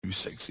Too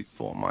sexy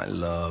for my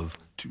love.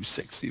 Too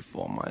sexy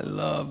for my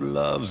love.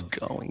 Love's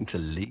going to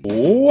leave.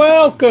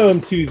 Welcome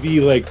to the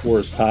Lake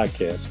Forest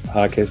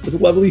podcast for the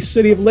lovely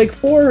city of Lake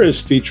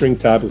Forest, featuring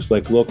topics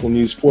like local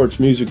news, sports,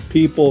 music,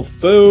 people,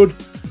 food,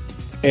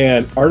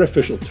 and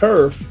artificial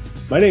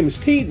turf. My name is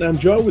Pete, and I'm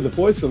joined with the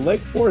voice of Lake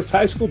Forest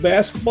High School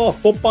basketball,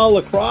 football,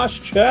 lacrosse,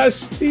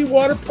 chess, tea,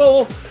 water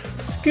polo,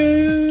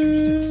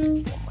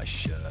 scoot.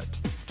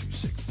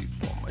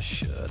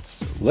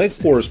 Lake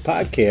Forest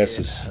podcast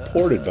is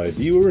supported by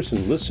viewers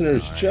and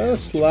listeners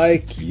just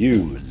like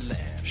you.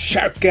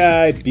 Shark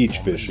Guy Beach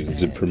Fishing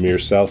is a premier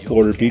South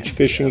Florida beach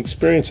fishing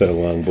experience out of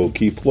Longboat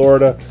Key,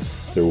 Florida.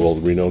 Their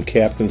world-renowned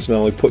captains not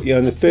only put you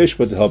on the fish,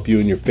 but to help you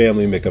and your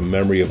family make a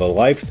memory of a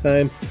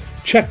lifetime.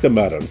 Check them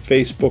out on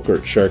Facebook or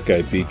at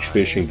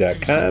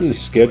sharkguybeachfishing.com to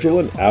schedule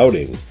an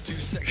outing.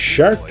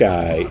 Shark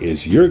Guy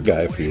is your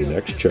guy for your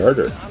next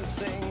charter.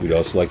 We'd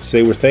also like to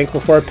say we're thankful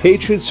for our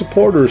Patriot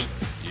supporters,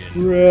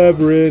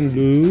 Reverend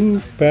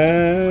Luke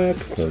Pack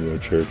from the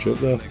Church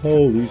of the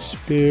Holy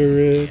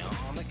Spirit,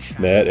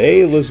 Matt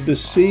A., Elizabeth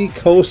C.,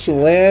 Coastal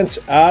Lance,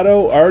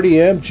 Otto,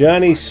 RDM,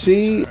 Johnny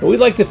C. And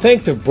we'd like to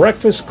thank the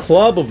Breakfast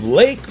Club of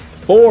Lake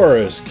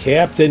Forest,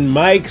 Captain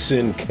Mike's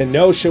in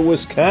Kenosha,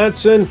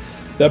 Wisconsin,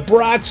 the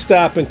Brat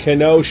Stop in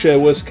Kenosha,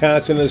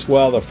 Wisconsin as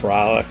well, the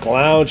Frolic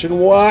Lounge in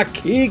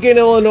Waukegan,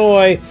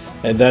 Illinois,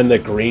 and then the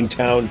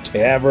Greentown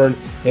Tavern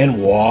in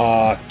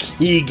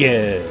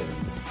Waukegan.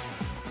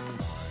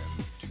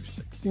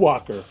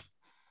 Walker.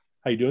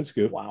 How you doing,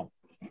 Scoop? Wow.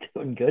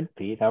 Doing good,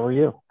 Pete. How are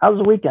you? How was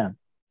the weekend?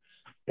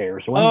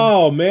 Bears win.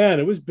 Oh, man,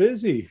 it was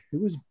busy. It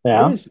was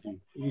busy.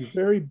 It was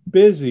very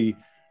busy.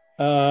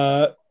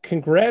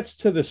 Congrats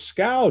to the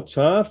Scouts,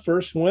 huh?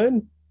 First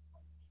win?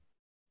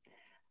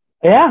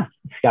 Yeah.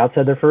 Scouts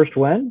had their first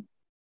win.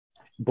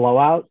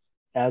 Blowout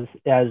as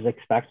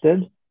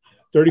expected.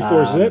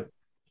 34 zip?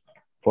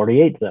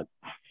 48 zip.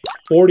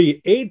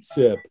 48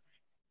 zip.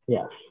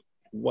 Yes.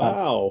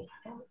 Wow.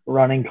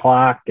 Running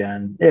clock,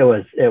 and it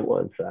was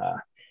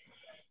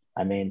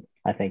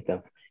I think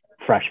the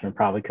freshman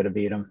probably could have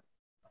beat him.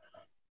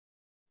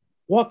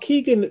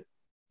 Waukegan,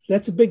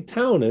 that's a big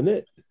town, isn't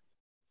it?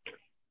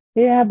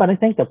 Yeah, but I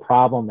think the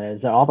problem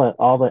is all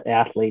the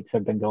athletes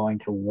have been going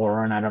to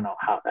Warren. I don't know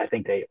how. I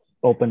think they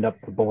opened up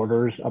the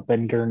borders up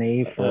in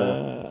Gurnee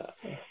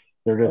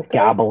they're just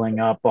gobbling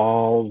up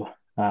all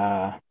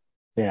the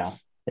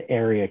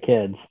area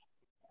kids.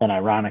 And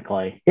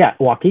ironically, yeah,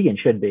 Waukegan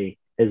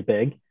is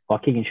big.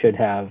 Waukegan should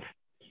have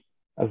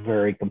a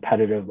very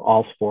competitive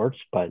all sports,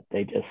 but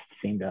they just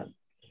seem to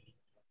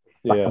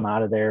suck them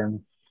out of there,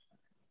 and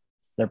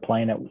they're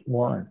playing at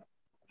Warren.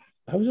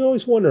 I was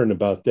always wondering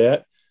about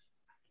that.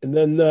 And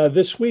then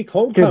this week,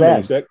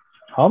 homecoming.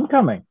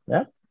 Homecoming,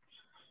 yeah.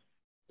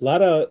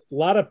 A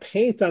lot of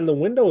paint on the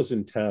windows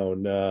in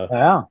town.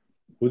 Yeah.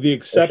 With the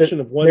exception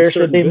of one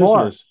certain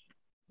business.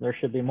 There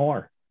should be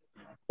more.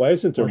 Why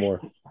isn't there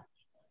more?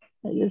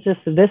 It's just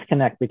a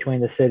disconnect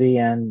between the city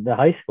and the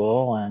high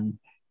school, and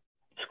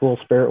school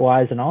spirit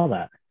wise and all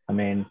that. I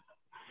mean,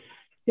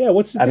 yeah,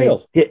 what's the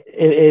deal?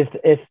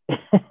 If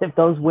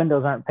those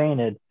windows aren't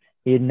painted,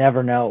 you'd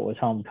never know it was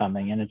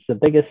homecoming. And it's the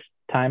biggest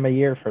time of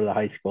year for the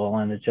high school.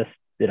 And it's just,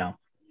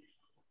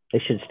 they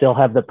should still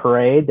have the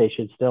parade. They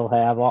should still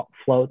have all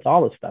floats,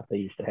 all the stuff they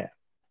used to have.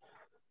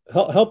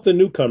 Help the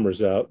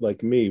newcomers out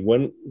like me.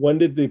 When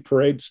did the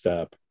parade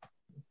stop?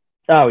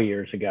 Oh,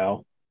 years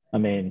ago. I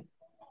mean,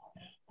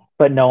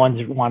 but no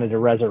one's wanted to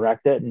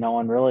resurrect it. No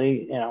one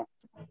really,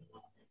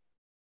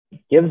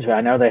 gives.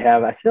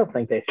 I still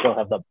think they still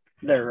have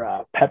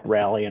their pep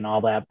rally and all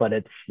that, but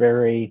it's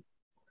very,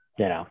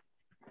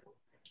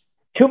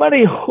 too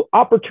many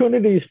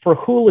opportunities for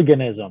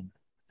hooliganism.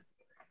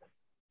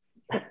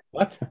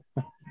 What?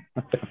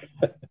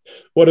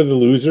 What are the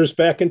losers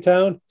back in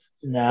town?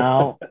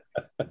 No,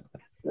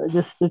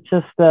 it's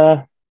just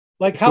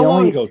like how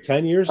long ago?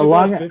 10 years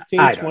ago?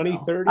 15, 20,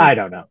 30? I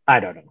don't know.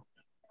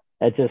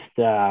 It's just,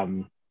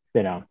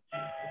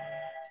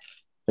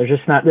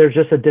 there's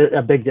just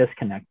a big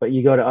disconnect. But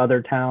you go to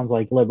other towns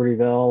like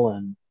Libertyville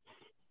and,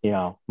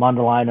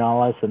 Mundelein and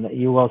all this, and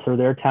you go through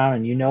their town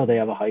and they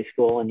have a high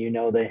school and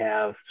they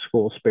have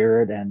school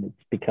spirit, and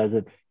it's because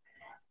it's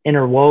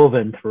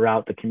interwoven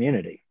throughout the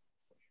community.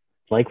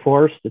 Lake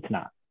Forest, it's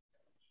not.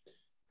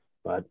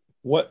 But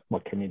what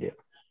can you do?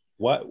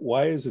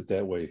 Why is it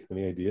that way?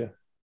 Any idea?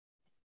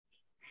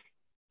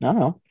 I don't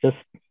know. Just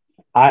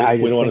we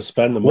don't want to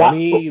spend the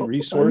money,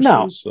 resources.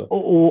 No.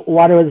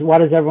 Why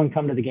does everyone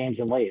come to the games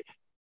and leave?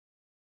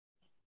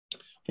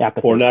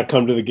 Apathy. Or not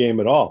come to the game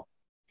at all?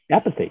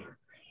 Apathy.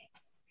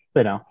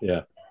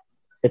 Yeah.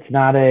 It's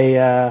not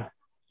a.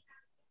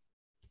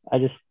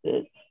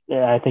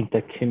 I think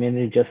the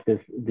community just is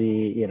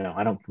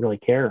I don't really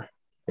care,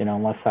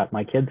 unless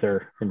my kids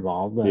are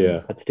involved.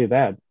 And that's too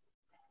bad.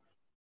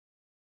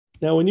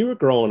 Now, when you were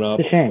growing up,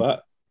 it's a shame.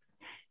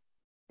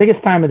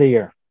 Biggest time of the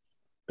year.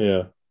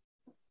 Yeah.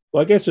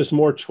 Well, I guess there's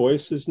more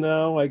choices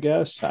now, I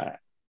guess. I'm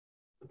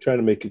trying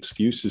to make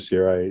excuses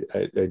here.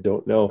 I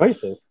don't know.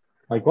 Choices?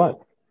 Like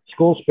what?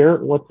 School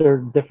spirit? What's their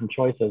different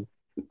choices?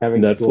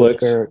 Having Netflix. School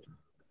spirit?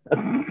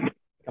 Come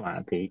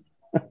on, Pete.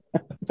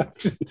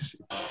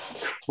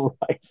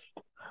 Right.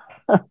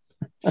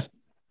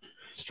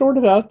 Just throwing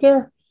it out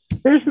there.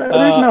 There's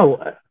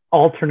no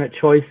alternate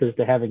choices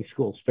to having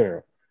school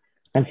spirit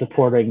and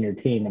supporting your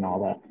team and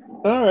all that.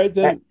 All right,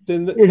 then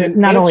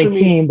not only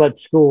team, but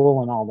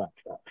school and all that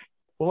stuff.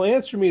 Well,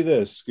 answer me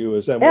this, Stu,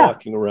 as I'm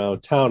walking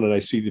around town and I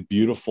see the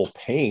beautiful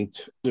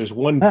paint. There's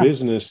one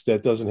business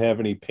that doesn't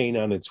have any paint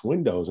on its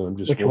windows, and I'm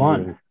just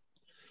wondering. One?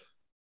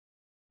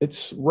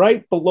 It's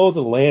right below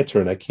the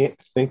lantern. I can't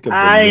think of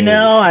the name.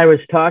 Know. I was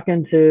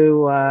talking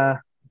to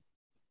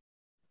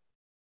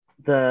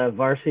the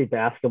varsity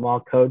basketball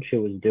coach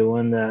who was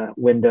doing the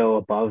window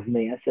above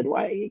me. I said,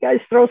 why don't you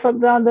guys throw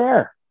something down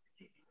there?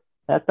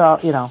 That's all,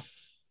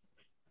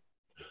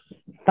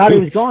 Thought he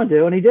was going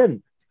to, and he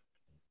didn't.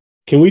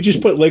 Can we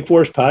just put Lake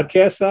Forest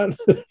Podcast on?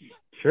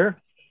 Sure.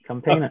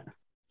 Come paint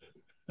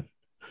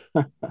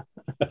it.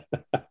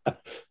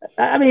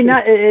 I mean,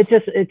 that's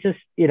the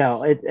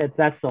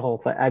whole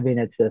thing. I mean,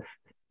 it's just,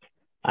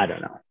 I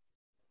don't know.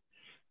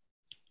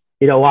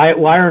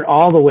 Why aren't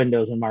all the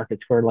windows in Market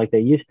Square like they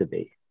used to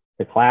be?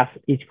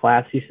 Each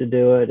class used to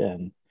do it,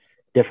 and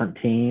different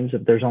teams.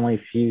 If there's only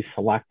a few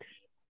select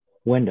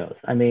windows.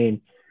 I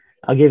mean,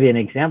 I'll give you an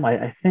example.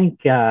 I think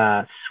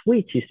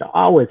Sweets used to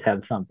always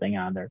have something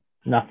on there.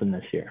 Nothing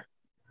this year.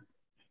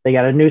 They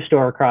got a new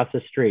store across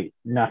the street.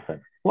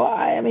 Nothing. Well,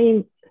 I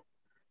mean,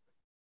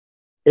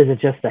 is it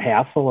just the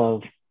hassle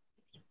of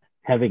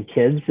having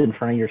kids in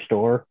front of your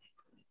store?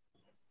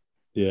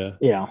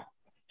 Yeah.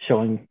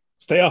 Showing.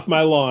 Stay off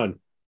my lawn.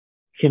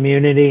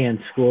 Community and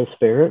school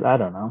spirit. I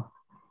don't know.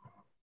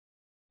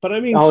 But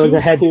I mean,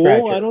 Sue's cool.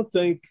 Scratcher. I don't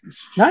think.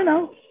 I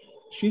know.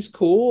 She's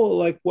cool.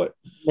 Like what?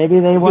 Maybe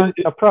they weren't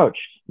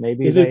approached.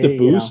 Maybe is it the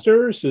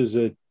boosters? Is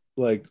it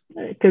like?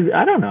 Because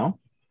I don't know.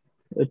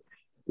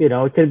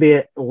 It could be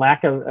a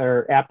lack of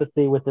or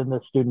apathy within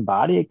the student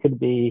body. It could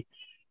be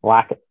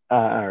lack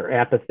or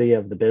apathy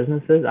of the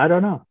businesses. I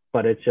don't know,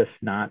 but it's just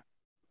not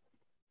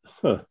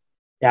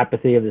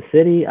apathy of the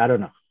city. I don't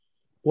know.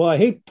 Well, I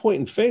hate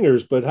pointing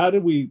fingers, but how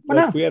did we?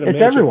 If we had a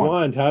magic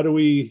wand, how do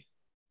we?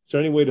 Is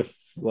there any way to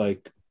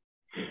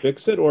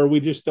fix it, or we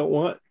just don't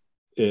want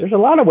it? There's a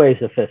lot of ways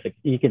to fix it.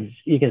 You can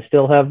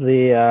still have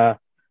the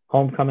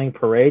homecoming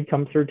parade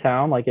come through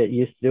town like it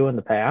used to do in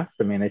the past.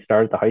 I mean, they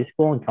start at the high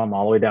school and come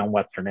all the way down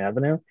Western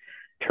Avenue,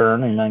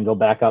 turn, and then go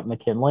back up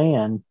McKinley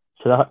and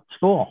to the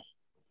school.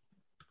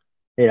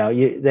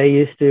 They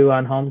used to,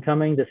 on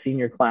homecoming, the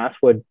senior class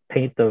would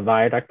paint the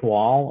viaduct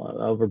wall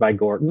over by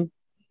Gorton.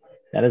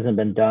 That hasn't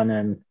been done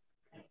in,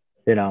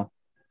 3 or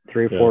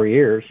 4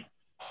 years.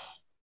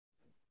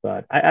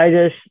 But I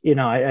just,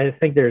 I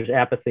think there's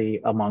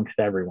apathy amongst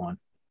everyone,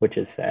 which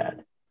is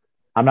sad.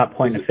 I'm not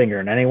pointing a finger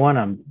at anyone.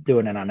 I'm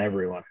doing it on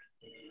everyone.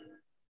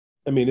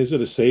 I mean, is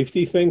it a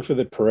safety thing for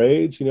the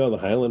parades? The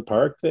Highland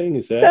Park thing?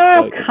 Is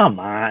that? Come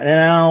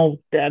on.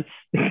 That's.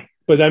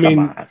 But I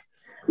mean,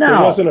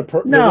 there wasn't a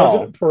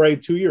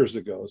parade 2 years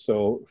ago.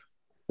 So,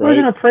 right? It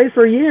wasn't a parade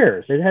for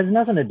years. It has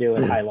nothing to do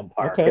with Highland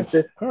Park.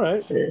 Okay. All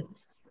right.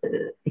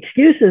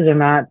 Excuses are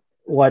not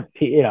what,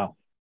 It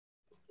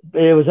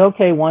was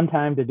okay one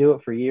time to do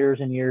it for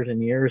years and years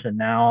and years. And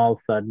now all of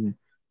a sudden,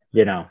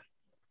 it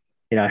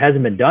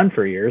hasn't been done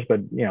for years,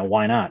 but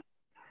why not?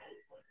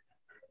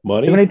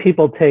 Money? Too many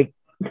people take.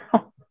 I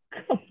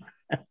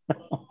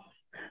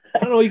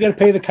don't know. You got to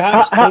pay the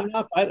cops. Clean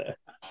up.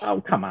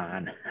 Oh, come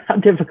on! How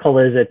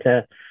difficult is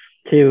it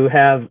to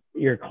have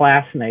your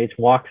classmates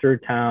walk through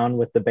town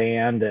with the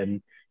band,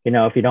 and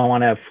if you don't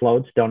want to have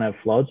floats, don't have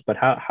floats. But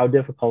how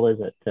difficult is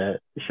it to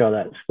show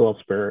that school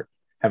spirit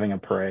having a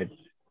parade?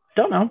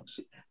 Don't know.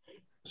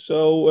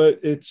 So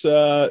it's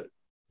the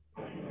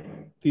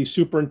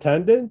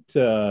superintendent?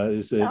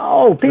 Is it?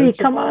 Oh, Pete,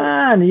 come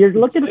on. You're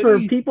looking for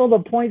people to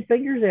point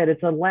fingers at.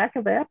 It's a lack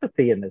of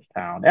apathy in this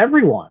town.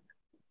 Everyone.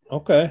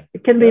 Okay.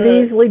 It can be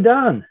easily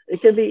done.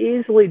 It can be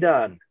easily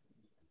done.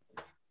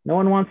 No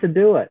one wants to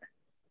do it.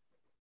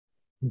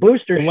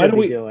 Boosters should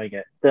be doing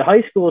it. The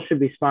high school should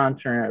be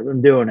sponsoring it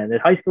and doing it. The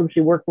high school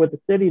should work with the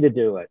city to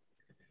do it,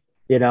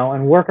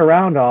 and work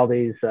around all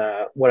these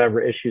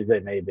whatever issues they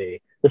may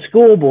be. The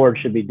school board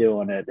should be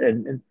doing it.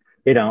 And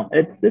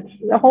it's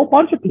a whole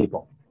bunch of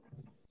people.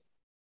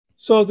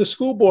 So the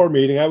school board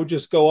meeting, I would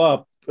just go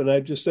up and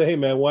I'd just say, hey,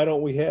 man, why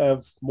don't we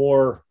have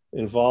more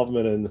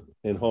involvement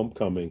in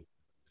homecoming?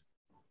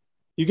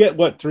 You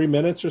get, 3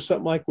 minutes or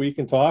something where you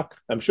can talk?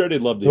 I'm sure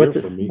they'd love to hear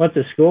from me. What's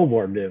the school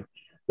board do?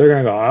 They're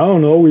going to go, I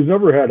don't know. We've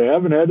never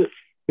haven't had it,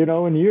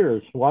 in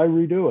years. Why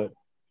redo it?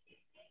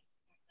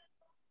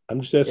 I'm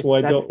just asking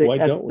why don't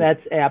we?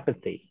 That's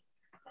apathy.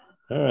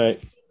 All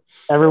right.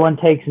 Everyone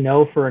takes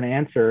no for an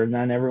answer, and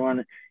then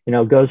everyone,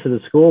 goes to the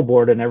school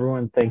board, and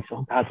everyone thinks,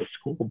 oh, God, the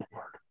school board.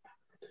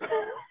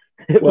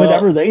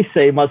 Whatever they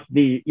say must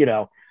be,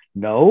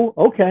 no,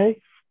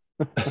 okay.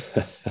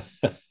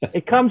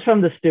 It comes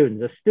from the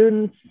students. The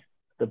students,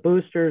 the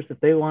boosters, if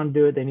they want to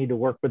do it, they need to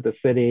work with the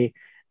city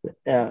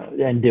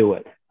and do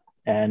it.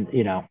 And,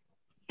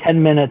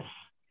 10 minutes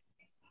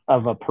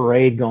of a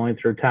parade going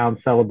through town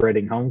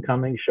celebrating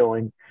homecoming,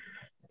 showing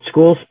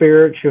school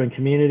spirit, showing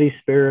community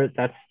spirit.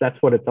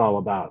 That's what it's all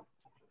about.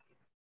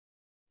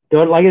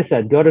 Go, like I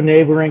said, go to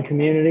neighboring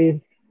communities.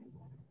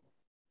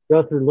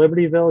 Go through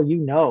Libertyville. You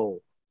know,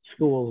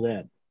 school's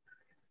in.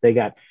 They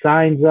got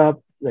signs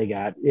up. They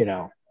got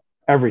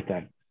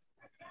everything.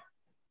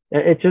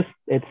 It's just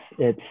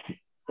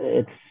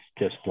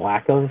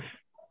lack of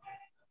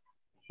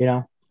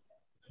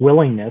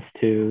willingness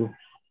to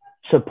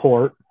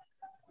support.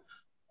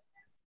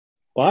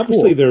 Well,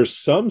 obviously there's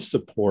some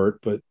support,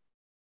 but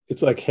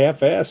it's like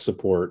half-ass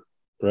support,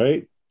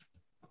 right?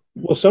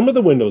 Well, some of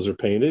the windows are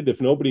painted.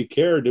 If nobody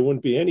cared, there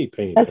wouldn't be any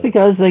paint. That's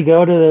because they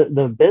go to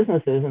the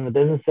businesses and the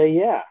business say,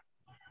 yeah.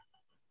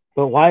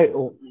 But why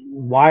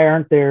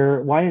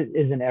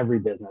isn't every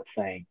business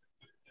saying,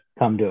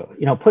 come do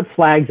it? Put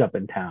flags up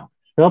in town.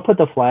 They'll put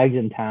the flags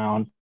in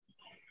town,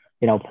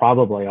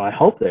 probably. I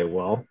hope they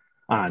will.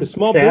 The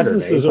small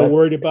businesses are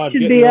worried about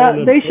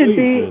getting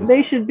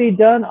they should be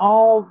done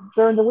all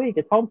during the week.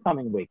 It's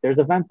homecoming week. There's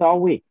events all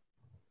week.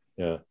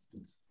 Yeah.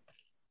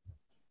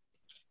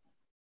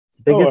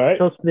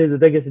 Supposed to be the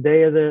biggest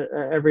day of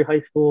every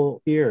high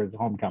school year is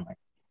homecoming.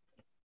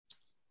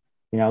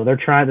 They're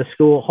trying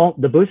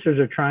the boosters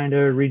are trying to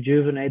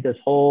rejuvenate this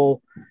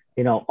whole,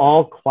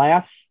 all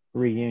class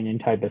reunion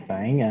type of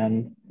thing.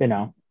 And,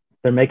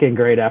 they're making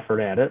great effort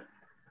at it,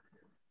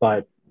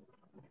 but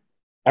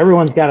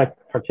everyone's got to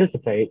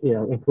participate,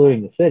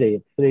 including the city.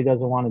 If the city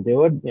doesn't want to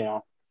do it,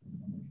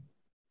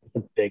 it's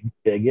a big,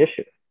 big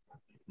issue.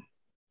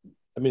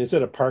 I mean, is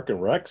it a park and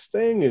recs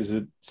thing? Is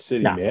it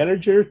city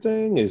manager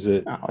thing? Is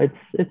it it's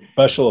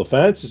special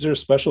events? Is there a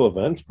special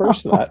events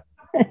person? No.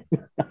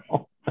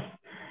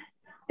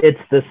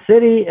 It's the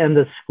city and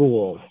the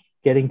schools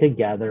getting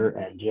together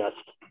and just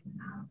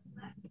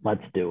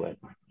let's do it.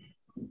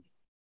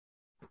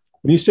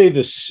 When you say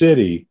the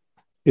city,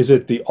 is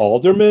it the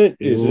alderman?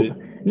 Is it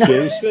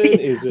Jason?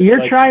 Is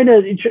it trying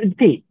to,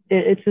 Pete,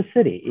 it's the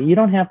city. You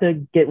don't have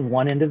to get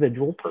one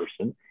individual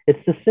person.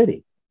 It's the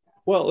city.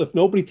 Well, if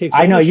nobody takes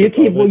I know you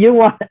keep you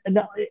want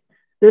no,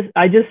 this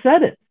I just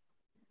said it.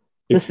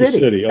 It's the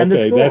city.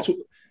 Okay.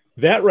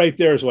 That right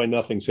there is why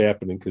nothing's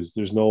happening, because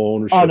there's no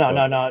ownership. Oh no.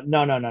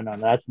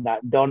 That's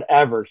not, don't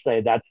ever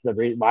say that's the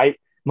reason.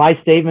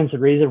 My statement's the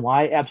reason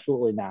why.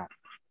 Absolutely not.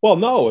 Well,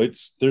 no,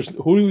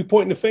 who are we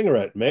pointing the finger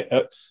at?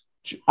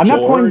 I'm not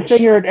pointing the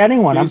finger at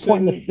anyone.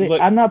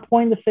 I'm not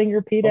pointing the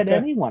finger, Pete, at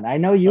anyone. I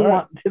know you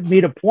want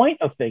me to point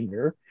a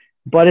finger,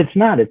 but it's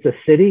not. It's the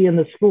city and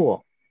the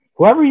school.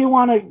 Whoever you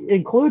want to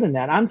include in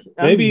that.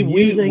 Maybe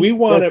we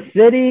want the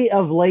city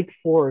of Lake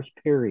Forest,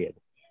 period.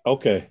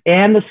 Okay.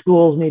 And the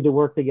schools need to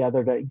work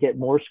together to get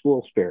more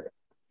school spirit.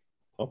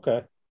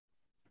 Okay.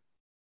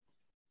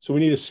 So we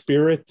need a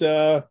spirit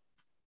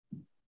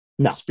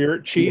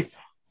spirit chief?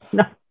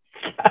 No.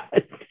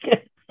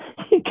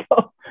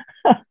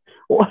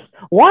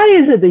 Why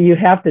is it that you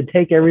have to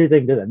take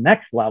everything to the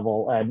next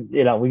level? And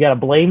we got to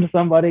blame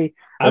somebody.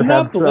 I'm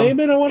not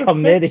blaming. I want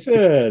to fix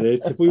it.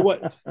 It's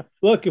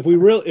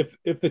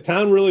if the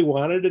town really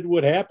wanted it,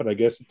 would happen. I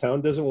guess the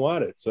town doesn't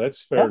want it, so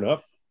that's fair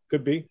enough.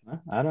 Could be.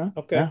 I don't know.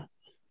 Okay.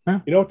 Yeah.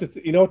 You know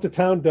what the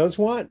town does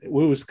want?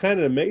 What was kind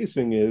of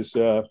amazing is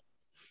I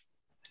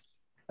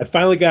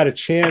finally got a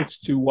chance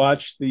to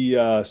watch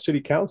the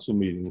city council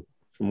meeting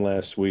from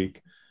last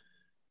week.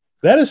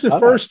 That is the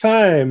first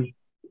time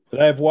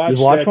that I've watched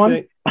that one?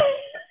 thing.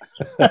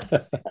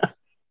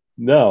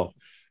 No,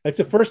 it's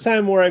the first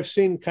time where I've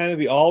seen kind of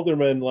the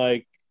aldermen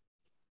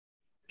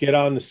get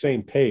on the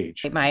same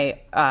page. My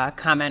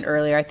comment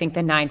earlier, I think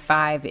the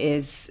 9.5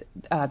 is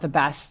the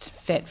best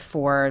fit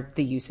for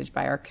the usage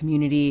by our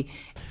community.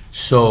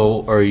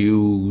 So are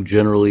you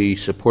generally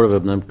supportive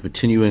of them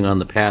continuing on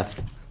the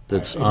path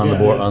that's on the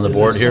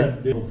board here?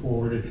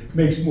 Forward, it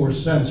makes more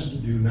sense to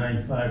do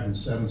 9.5 than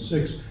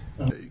 7.6.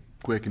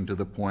 Quick and to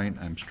the point,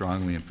 I'm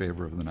strongly in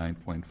favor of the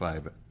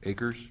 9.5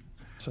 acres.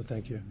 So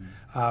thank you.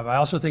 I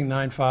also think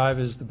 9.5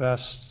 is the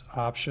best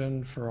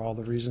option for all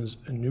the reasons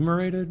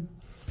enumerated.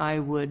 I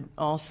would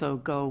also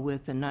go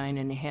with the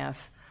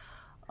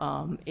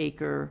 9.5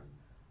 acre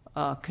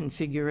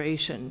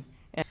configuration.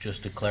 And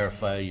just to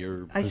clarify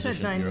your I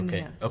position. said 9.5.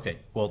 Okay. Okay.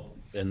 Well,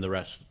 and the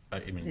rest,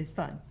 it's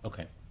fine.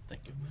 Okay.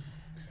 Thank you.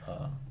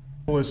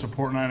 Fully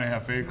support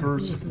 9.5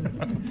 acres.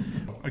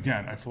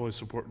 Again, I fully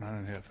support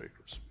 9.5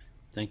 acres.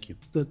 Thank you.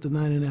 That the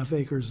 9.5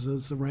 acres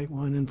is the right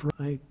one, and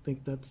I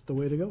think that's the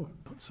way to go.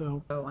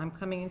 So I'm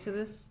coming into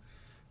this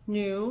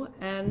new,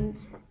 and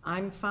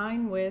I'm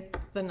fine with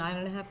the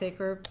 9.5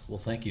 acre. Well,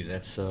 thank you.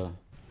 That's a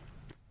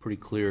pretty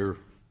clear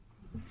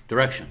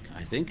direction,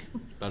 I think.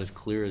 About as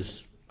clear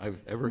as I've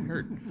ever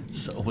heard.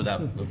 So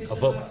without a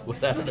vote,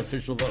 without an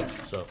official vote.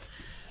 So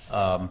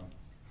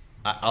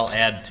I'll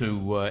add to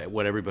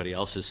what everybody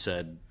else has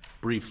said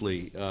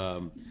briefly.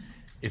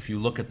 If you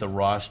look at the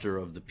roster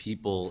of the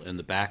people and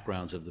the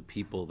backgrounds of the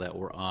people that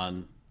were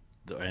on,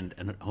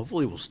 and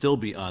hopefully will still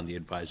be on the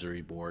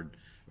advisory board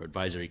or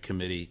advisory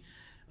committee,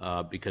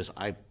 because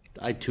I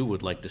too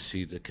would like to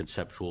see the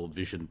conceptual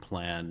vision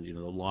plan, the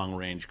long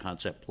range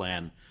concept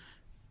plan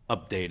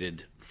updated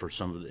for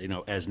some of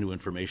the, as new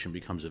information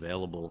becomes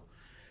available.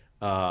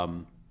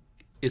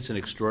 It's an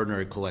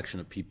extraordinary collection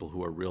of people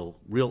who are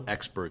real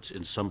experts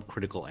in some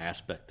critical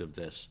aspect of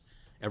this,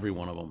 every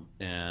one of them.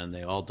 And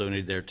they all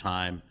donated their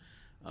time.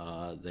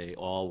 They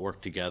all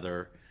work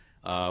together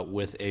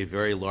with a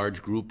very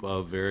large group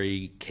of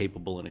very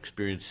capable and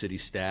experienced city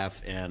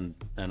staff and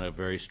a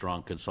very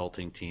strong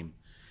consulting team.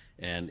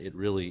 And it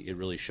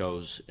really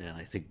shows, and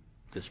I think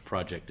this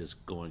project is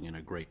going in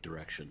a great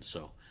direction.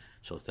 So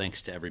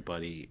thanks to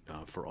everybody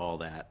for all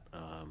that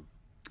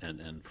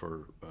and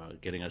for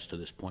getting us to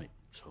this point.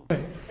 So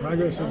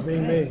Progress is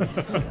being made.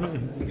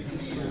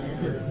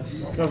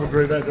 Have a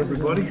great night,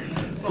 everybody.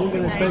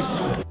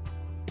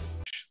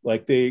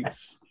 Like the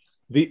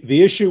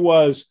issue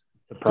was,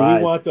 do we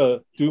want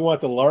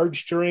the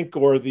large drink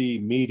or the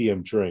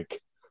medium drink?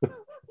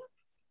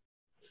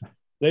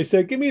 They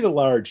said, give me the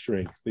large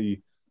drink,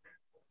 the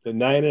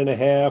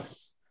 9.5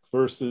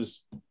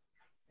 versus,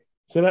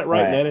 isn't that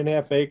right?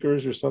 9.5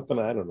 acres or something?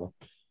 I don't know.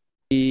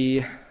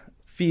 The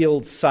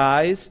field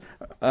size.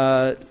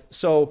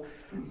 So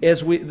as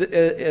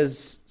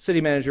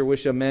City Manager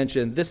Wisha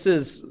mentioned, this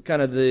is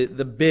kind of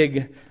the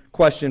big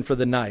question for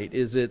the night.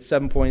 Is it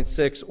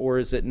 7.6 or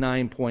is it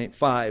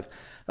 9.5?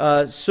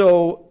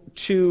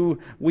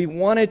 We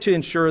wanted to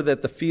ensure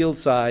that the field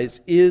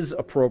size is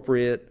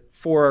appropriate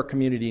for our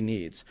community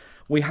needs.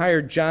 We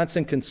hired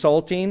Johnson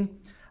Consulting.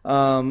 They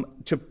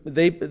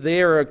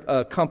are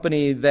a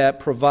company that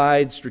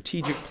provides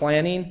strategic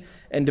planning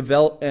and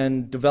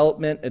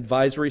development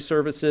advisory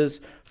services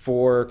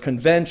for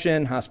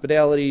convention,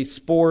 hospitality,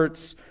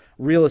 sports,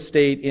 real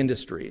estate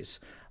industries.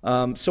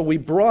 So we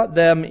brought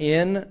them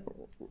in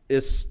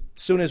as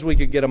soon as we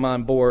could get them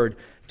on board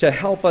to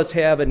help us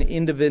have an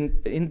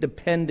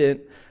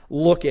independent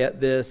look at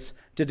this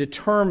to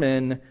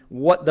determine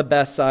what the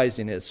best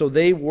sizing is. So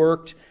they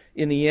worked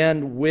in the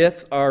end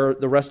with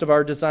the rest of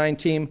our design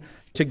team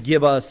to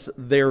give us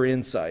their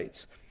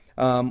insights.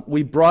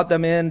 We brought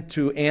them in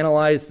to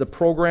analyze the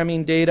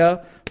programming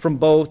data from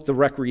both the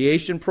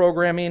recreation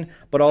programming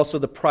but also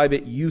the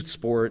private youth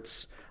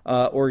sports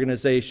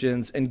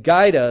organizations and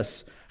guide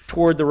us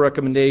toward the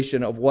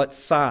recommendation of what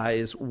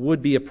size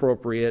would be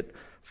appropriate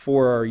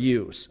for our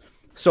use.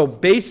 So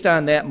based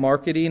on that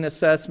marketing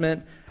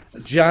assessment,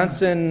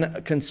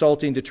 Johnson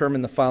Consulting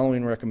determined the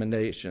following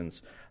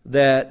recommendations: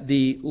 that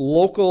the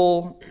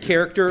local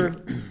character,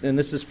 and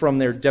this is from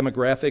their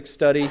demographic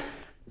study,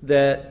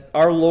 that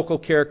our local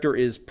character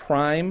is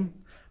prime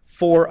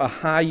for a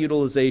high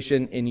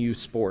utilization in youth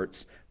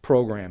sports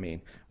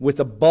programming. With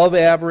above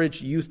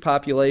average youth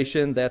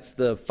population, that's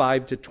the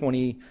 5 to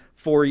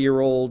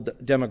 24-year-old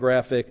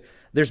demographic,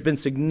 there's been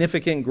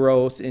significant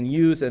growth in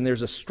youth and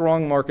there's a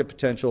strong market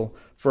potential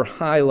for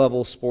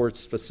high-level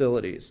sports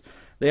facilities.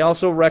 They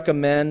also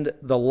recommend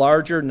the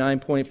larger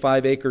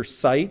 9.5 acre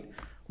site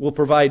will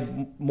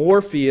provide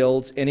more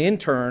fields and in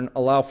turn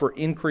allow for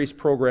increased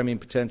programming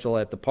potential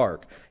at the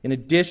park. In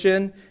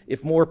addition,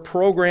 if more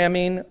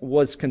programming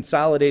was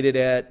consolidated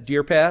at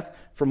Deer Path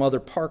from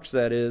other parks,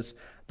 that is,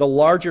 the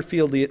larger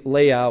field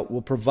layout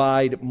will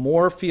provide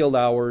more field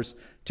hours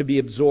to be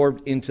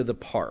absorbed into the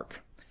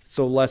park,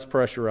 so less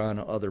pressure on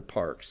other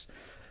parks.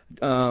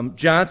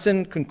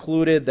 Johnson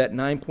concluded that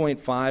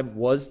 9.5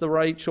 was the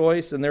right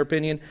choice in their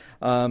opinion,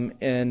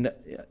 and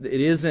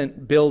it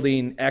isn't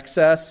building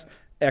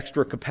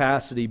extra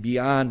capacity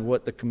beyond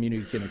what the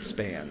community can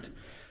expand.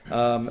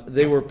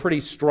 They were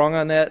pretty strong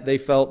on that. They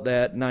felt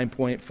that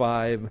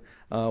 9.5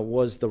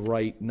 was the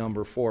right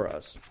number for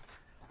us.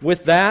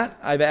 With that,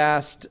 I've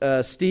asked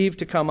Steve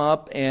to come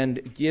up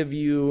and give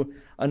you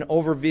an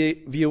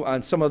overview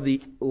on some of the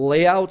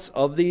layouts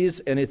of these,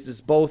 and it's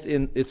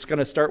going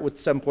to start with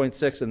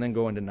 7.6 and then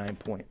go into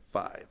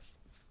 9.5.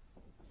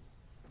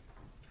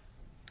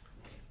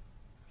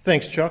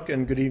 Thanks, Chuck,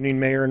 and good evening,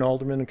 Mayor and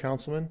Aldermen and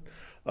Councilmen.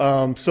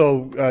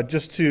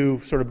 Just to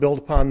sort of build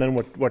upon then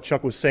what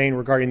Chuck was saying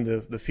regarding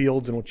the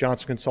fields and what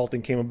Johnson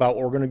Consulting came about,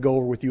 what we're going to go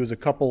over with you is a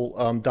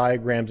couple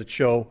diagrams that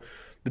show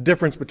the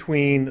difference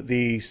between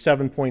the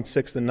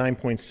 7.6 and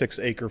 9.6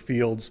 acre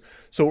fields.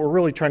 So what we're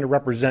really trying to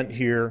represent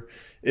here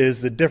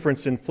is the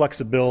difference in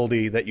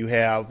flexibility that you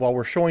have. While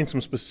we're showing some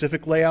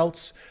specific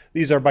layouts,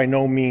 these are by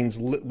no means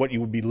what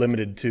you would be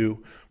limited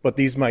to, but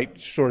these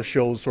might sort of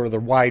show sort of the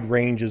wide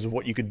ranges of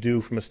what you could do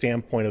from a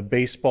standpoint of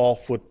baseball,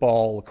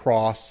 football,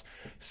 lacrosse,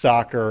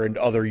 soccer, and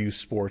other youth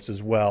sports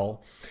as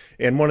well.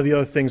 And one of the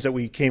other things that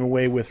we came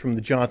away with from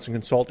the Johnson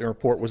Consulting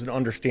report was an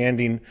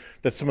understanding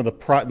that some of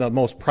the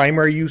most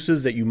primary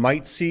uses that you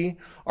might see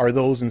are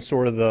those in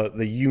sort of the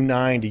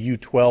U9 to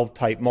U12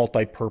 type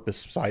multi-purpose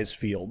size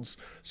fields.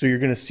 So you're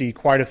going to see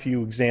quite a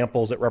few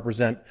examples that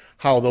represent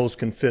how those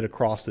can fit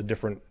across the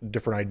different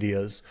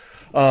ideas.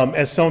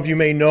 As some of you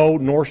may know,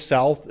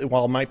 north-south,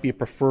 while it might be a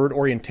preferred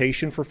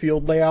orientation for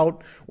field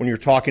layout, when you're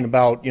talking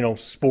about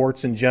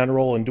sports in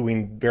general and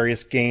doing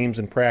various games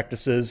and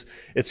practices,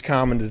 it's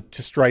common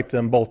to stripe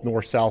them both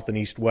north-south and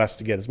east-west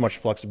to get as much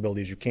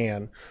flexibility as you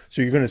can.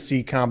 So you're going to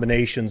see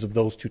combinations of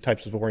those two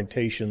types of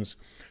orientations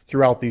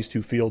throughout these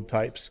two field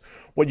types.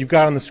 What you've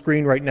got on the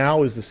screen right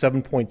now is the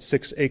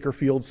 7.6 acre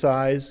field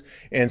size,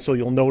 and so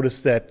you'll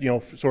notice that,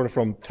 sort of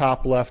from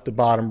top left to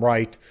bottom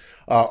right,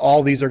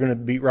 all these are going to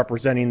be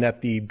representing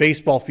that the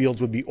baseball fields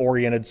would be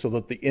oriented so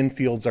that the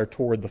infields are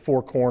toward the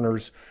four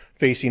corners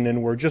facing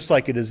inward, just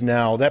like it is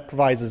now. That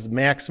provides us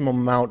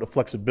maximum amount of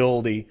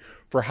flexibility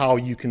for how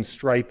you can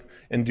stripe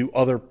and do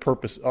other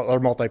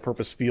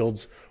multi-purpose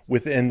fields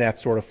within that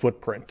sort of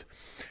footprint.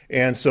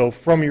 And so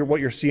from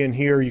what you're seeing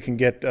here, you can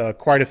get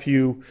quite a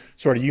few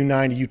sort of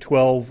U9 to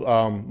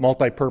U12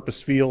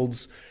 multi-purpose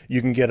fields.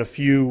 You can get a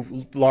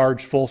few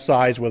large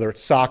full-size, whether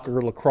it's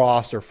soccer,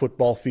 lacrosse, or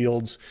football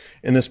fields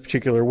in this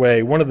particular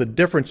way. One of the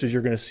differences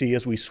you're going to see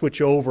as we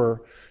switch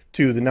over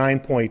to the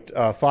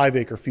 9.5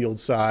 acre field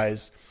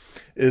size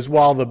is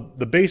while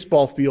the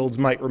baseball fields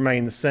might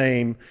remain the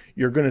same,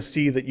 you're going to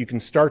see that you can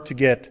start to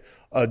get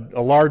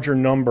a larger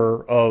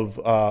number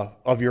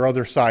of your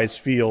other size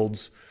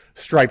fields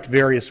striped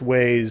various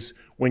ways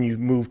when you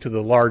move to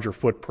the larger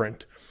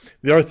footprint.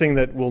 The other thing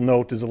that we'll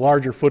note is a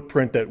larger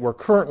footprint that we're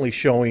currently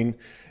showing,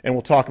 and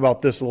we'll talk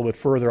about this a little bit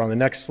further on the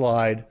next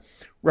slide,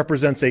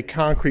 represents a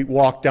concrete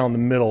walk down the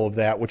middle of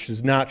that, which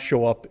does not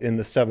show up in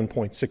the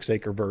 7.6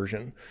 acre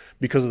version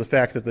because of the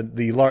fact that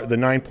the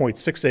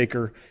 9.6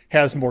 acre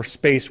has more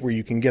space where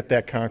you can get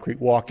that concrete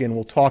walk in.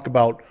 We'll talk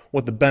about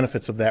what the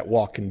benefits of that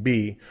walk can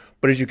be.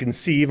 But as you can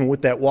see, even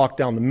with that walk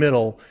down the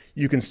middle,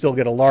 you can still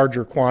get a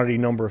larger quantity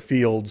number of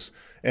fields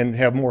and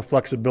have more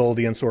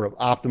flexibility and sort of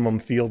optimum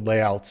field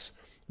layouts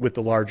with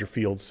the larger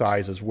field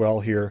size as well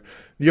here.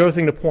 The other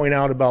thing to point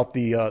out about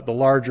the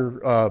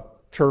larger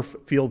turf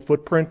field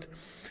footprint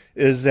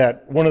is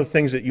that one of the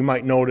things that you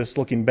might notice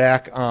looking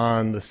back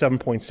on the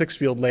 7.6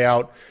 field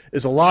layout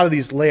is a lot of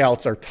these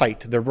layouts are tight.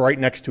 They're right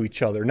next to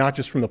each other, not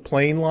just from the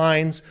plane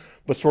lines,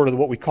 but sort of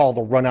what we call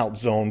the run-out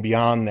zone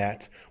beyond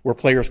that, where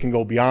players can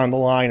go beyond the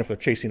line if they're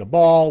chasing a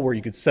ball, where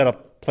you could set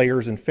up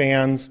players and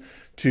fans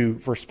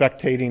for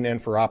spectating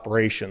and for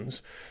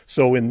operations.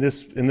 So in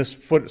this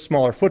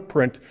smaller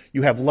footprint,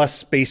 you have less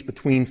space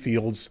between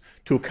fields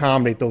to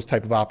accommodate those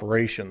type of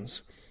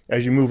operations.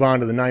 As you move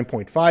on to the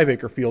 9.5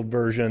 acre field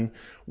version,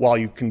 while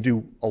you can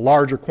do a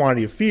larger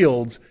quantity of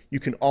fields, you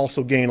can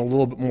also gain a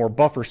little bit more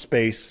buffer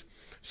space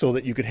so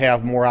that you could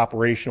have more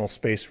operational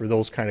space for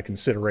those kind of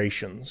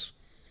considerations.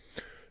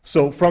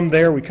 So from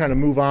there, we kind of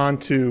move on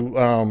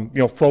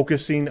to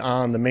focusing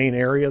on the main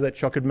area that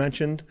Chuck had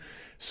mentioned.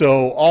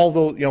 So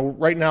although,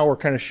 right now we're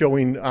kind of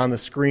showing on the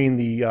screen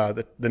the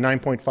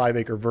 9.5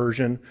 acre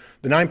version.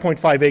 The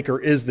 9.5 acre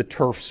is the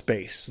turf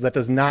space. So that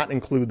does not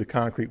include the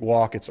concrete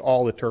walk. It's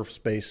all the turf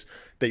space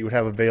that you would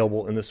have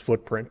available in this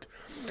footprint.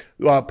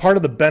 Part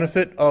of the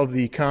benefit of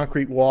the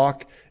concrete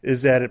walk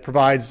is that it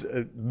provides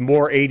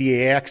more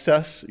ADA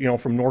access,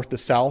 from north to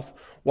south.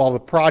 While the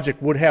project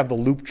would have the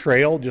loop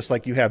trail, just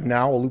like you have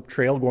now, a loop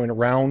trail going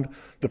around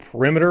the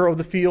perimeter of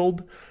the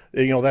field,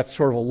 that's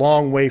sort of a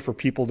long way for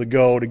people to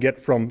go to get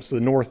from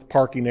the north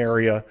parking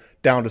area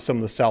down to some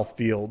of the south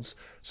fields.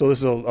 So this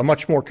is a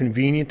much more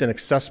convenient and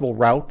accessible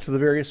route to the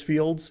various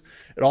fields.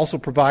 It also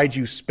provides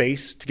you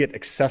space to get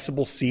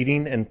accessible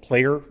seating and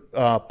player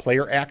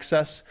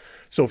access.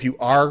 So if you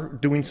are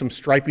doing some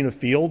striping of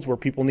fields where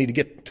people need to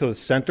get to the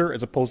center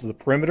as opposed to the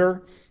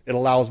perimeter, it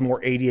allows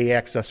more ADA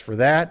access for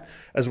that,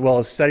 as well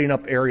as setting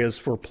up areas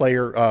for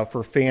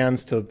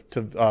fans to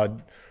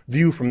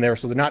view from there,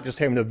 so they're not just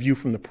having to view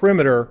from the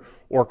perimeter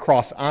or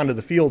cross onto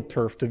the field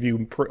turf to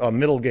view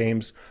middle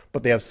games,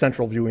 but they have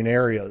central viewing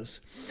areas.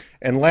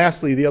 And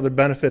lastly, the other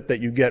benefit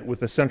that you get with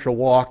the central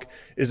walk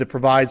is it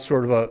provides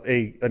sort of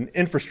an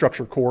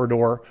infrastructure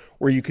corridor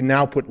where you can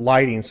now put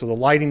lighting. So the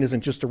lighting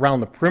isn't just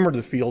around the perimeter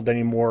of the field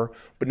anymore,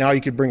 but now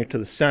you could bring it to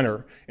the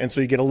center. And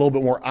so you get a little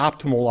bit more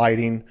optimal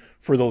lighting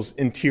for those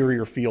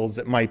interior fields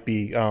that might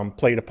be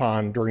played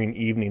upon during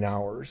evening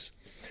hours.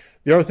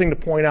 The other thing to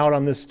point out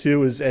on this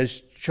too is,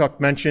 as Chuck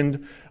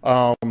mentioned,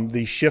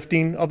 the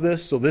shifting of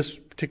this. So this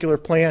particular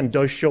plan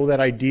does show that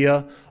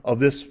idea of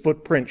this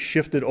footprint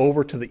shifted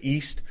over to the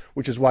east,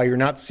 which is why you're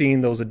not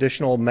seeing those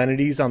additional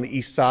amenities on the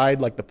east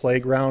side, like the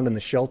playground and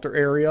the shelter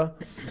area.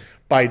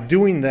 By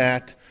doing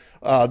that,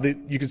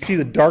 you can see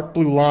the dark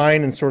blue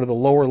line in sort of the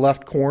lower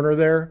left corner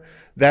there.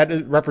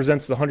 That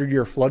represents the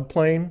 100-year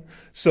floodplain.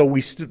 So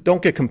we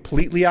don't get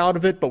completely out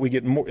of it, but we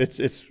get more.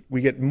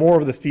 We get more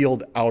of the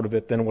field out of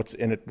it than what's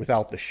in it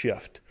without the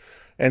shift.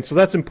 And so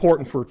that's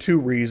important for two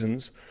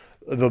reasons.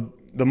 The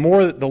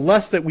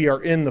less that we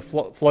are in the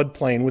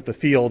floodplain with the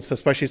fields,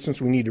 especially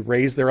since we need to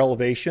raise their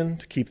elevation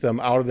to keep them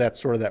out of that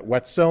sort of that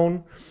wet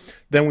zone,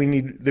 then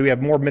we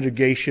have more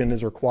mitigation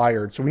is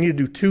required. So we need to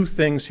do two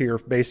things here,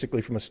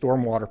 basically, from a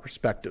stormwater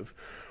perspective.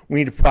 We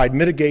need to provide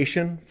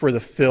mitigation for the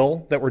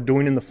fill that we're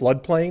doing in the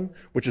floodplain,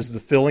 which is the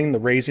filling, the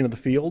raising of the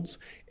fields,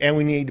 and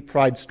we need to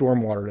provide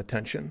stormwater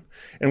detention.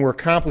 And we're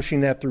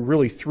accomplishing that through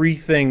really three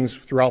things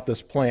throughout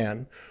this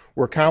plan.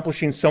 We're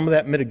accomplishing some of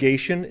that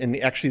mitigation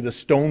in actually the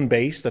stone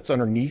base that's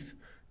underneath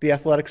the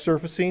athletic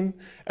surfacing,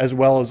 as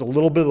well as a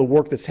little bit of the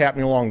work that's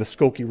happening along the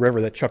Skokie River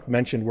that Chuck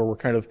mentioned, where we're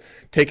kind of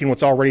taking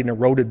what's already an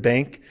eroded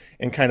bank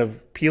and kind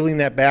of peeling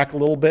that back a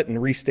little bit and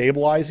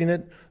restabilizing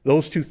it.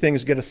 Those two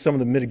things get us some of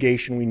the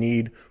mitigation we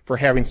need for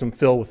having some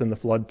fill within the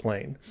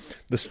floodplain.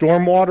 The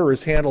stormwater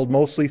is handled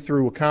mostly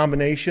through a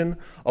combination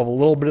of a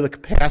little bit of the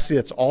capacity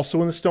that's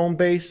also in the stone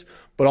base,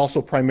 but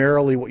also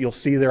primarily what you'll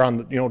see there on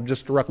the,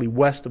 just directly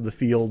west of the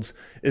fields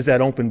is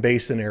that open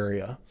basin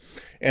area.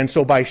 And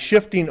so by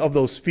shifting of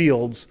those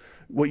fields,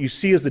 what you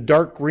see is the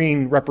dark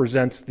green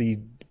represents the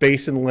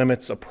basin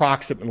limits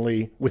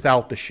approximately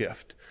without the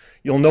shift.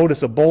 You'll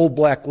notice a bold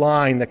black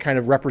line that kind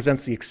of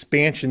represents the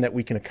expansion that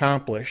we can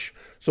accomplish.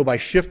 So by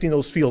shifting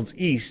those fields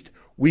east,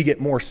 we get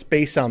more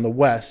space on the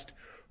west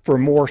for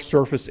more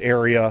surface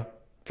area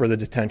for the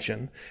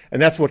detention.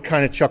 And that's what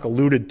kind of Chuck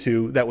alluded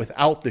to, that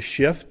without the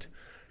shift,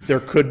 there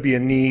could be a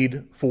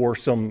need for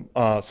some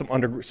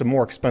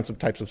more expensive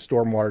types of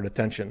stormwater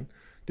detention.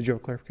 Did you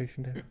have a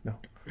clarification, Dave? No.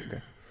 Okay.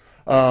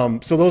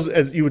 So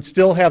those, you would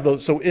still have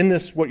those. So in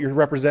this, what you're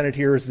represented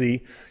here is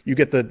you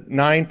get the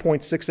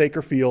 9.6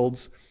 acre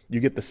fields, you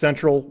get the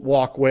central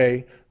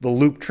walkway, the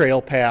loop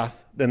trail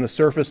path, then the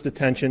surface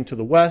detention to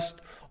the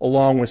west,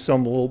 along with a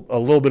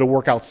little bit of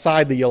work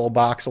outside the yellow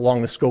box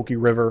along the Skokie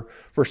River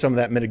for some of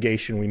that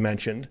mitigation we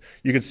mentioned.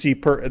 You can see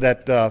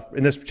that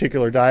in this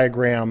particular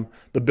diagram,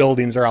 the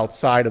buildings are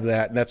outside of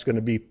that, and that's going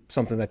to be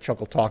something that Chuck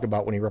will talk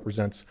about when he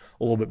represents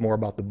a little bit more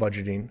about the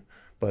budgeting.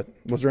 But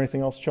was there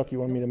anything else, Chuck, you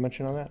wanted me to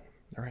mention on that?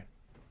 All right.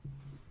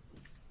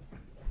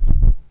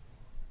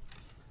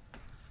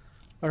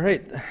 All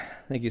right.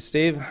 Thank you,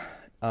 Steve.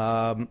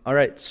 All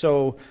right.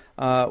 So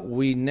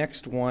we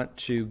next want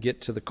to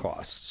get to the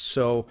costs.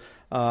 So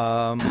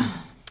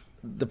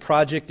the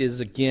project is,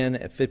 again,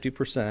 at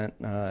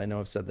 50%. I know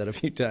I've said that a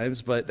few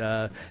times, but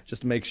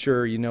just to make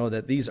sure you know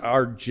that these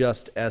are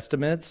just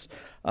estimates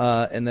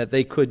and that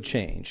they could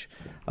change.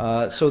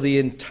 So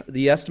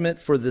the estimate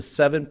for the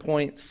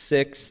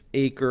 7.6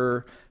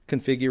 acre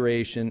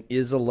configuration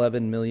is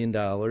 $11 million,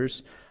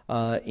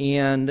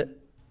 and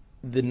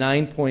the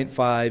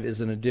 9.5 is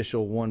an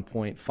additional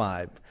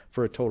 1.5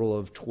 for a total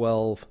of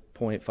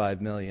 $12.5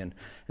 million.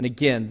 And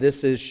again,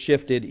 this is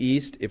shifted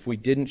east. If we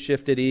didn't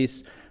shift it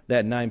east,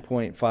 that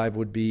 9.5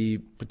 would be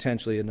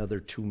potentially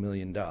another $2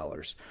 million.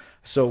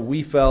 So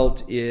we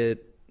felt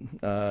it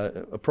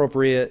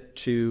appropriate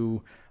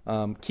to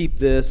keep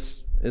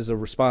this as a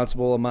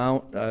responsible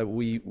amount.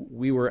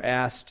 We were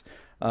asked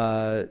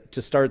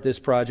to start this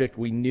project.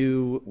 We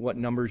knew what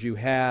numbers you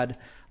had,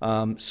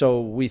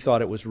 so we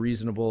thought it was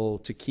reasonable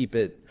to keep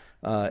it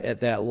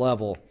at that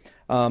level.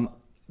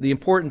 The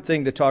important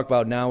thing to talk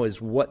about now is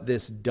what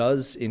this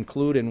does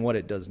include and what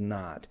it does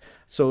not.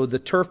 So the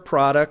turf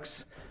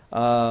products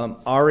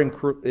are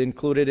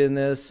included in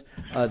this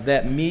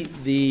that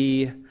meet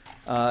the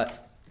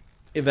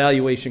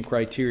evaluation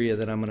criteria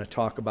that I'm going to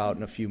talk about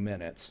in a few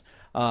minutes.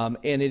 And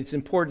it's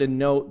important to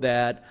note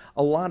that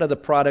a lot of the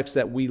products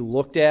that we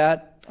looked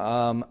at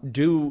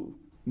do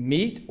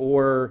meet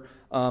or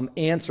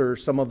answer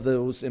some of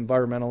those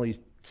environmentally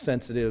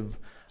sensitive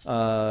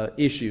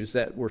issues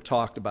that were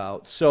talked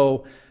about.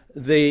 So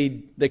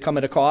they come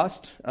at a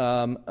cost.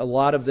 A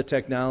lot of the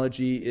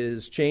technology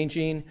is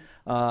changing,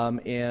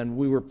 and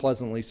we were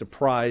pleasantly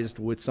surprised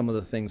with some of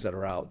the things that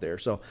are out there.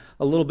 So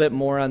a little bit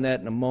more on that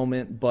in a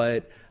moment,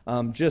 but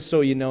just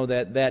so you know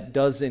that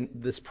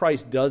this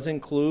price does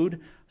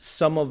include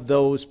some of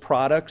those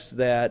products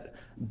that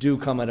do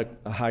come at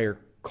a higher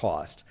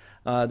cost.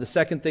 The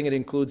second thing it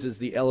includes is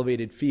the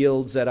elevated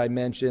fields that I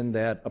mentioned,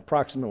 that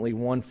approximately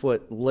 1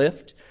 foot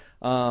lift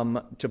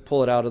to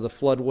pull it out of the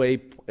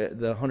floodway,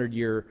 the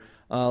 100-year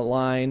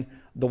line.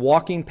 The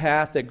walking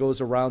path that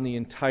goes around the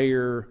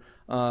entire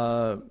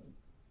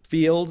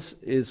fields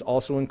is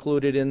also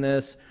included in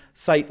this.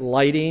 Site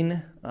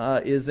lighting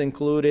is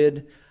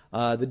included.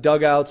 The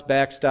dugouts,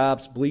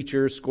 backstops,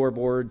 bleachers,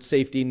 scoreboard,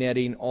 safety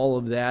netting, all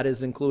of that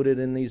is included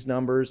in these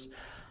numbers.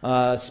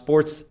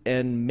 Sports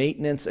and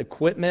maintenance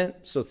equipment,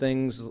 so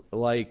things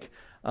like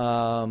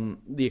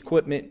the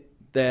equipment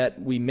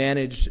that we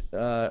manage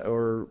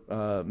or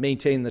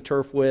maintain the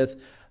turf with,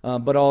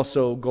 but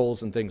also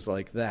goals and things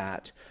like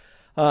that.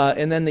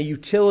 And then the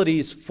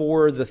utilities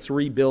for the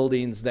 3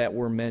 buildings that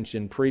were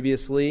mentioned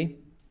previously,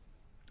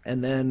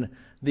 and then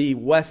the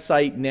west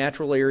site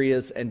natural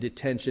areas and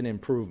detention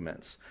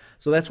improvements.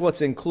 So that's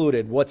what's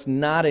included. What's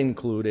not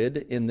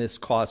included in this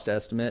cost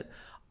estimate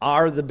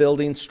are the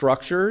building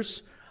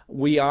structures.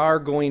 We are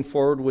going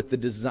forward with the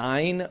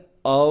design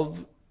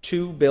of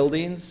 2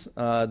 buildings,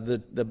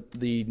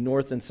 the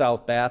north and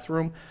south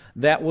bathroom.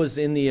 That was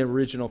in the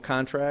original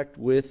contract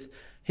with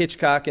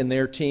Hitchcock and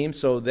their team,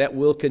 so that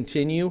will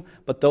continue,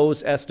 but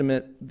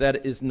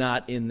that is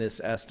not in this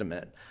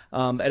estimate.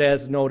 And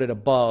as noted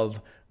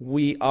above,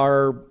 we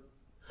are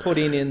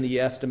putting in the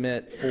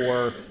estimate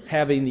for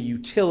having the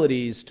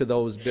utilities to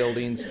those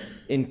buildings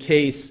in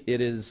case it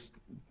is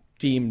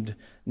deemed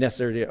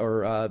necessary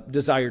or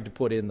desired to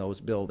put in those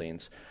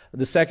buildings.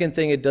 The second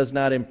thing it does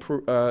not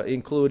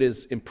include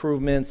is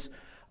improvements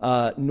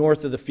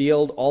north of the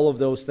field, all of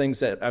those things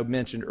that I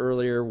mentioned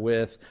earlier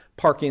with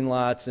parking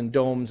lots and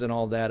domes and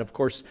all that. Of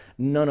course,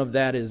 none of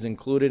that is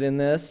included in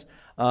this.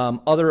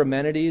 Other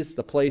amenities,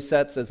 the play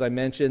sets, as I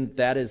mentioned,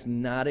 that is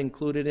not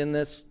included in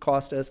this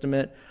cost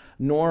estimate,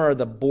 nor are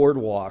the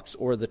boardwalks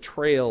or the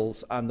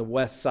trails on the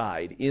west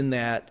side in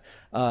that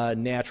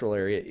natural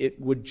area. It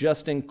would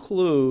just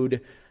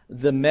include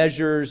the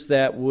measures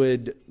that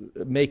would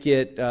make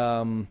it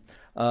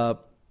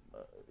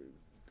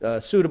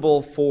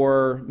suitable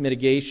for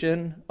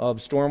mitigation of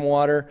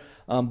stormwater,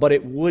 but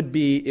it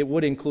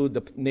would include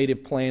the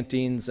native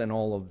plantings and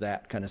all of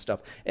that kind of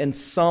stuff, and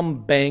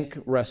some bank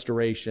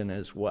restoration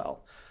as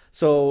well.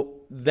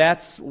 So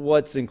that's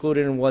what's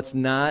included and what's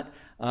not.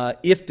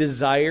 If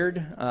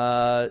desired,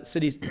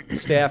 city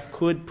staff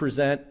could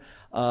present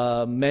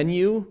a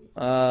menu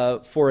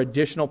for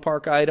additional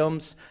park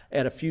items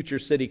at a future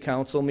city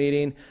council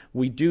meeting.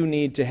 We do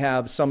need to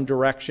have some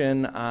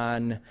direction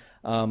on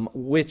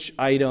which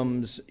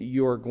items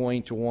you're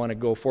going to want to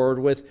go forward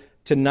with.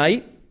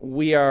 Tonight,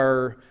 we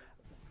are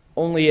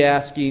only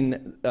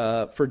asking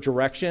for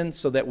direction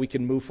so that we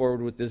can move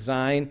forward with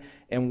design,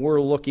 and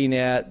we're looking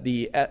at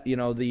the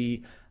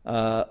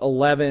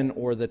 11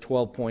 or the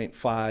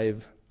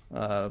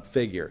 12.5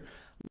 figure.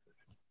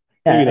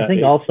 Yeah, I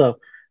think also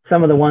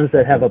some of the ones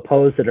that have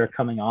opposed that are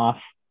coming off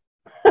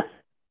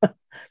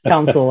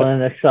council,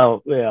 and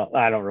so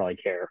I don't really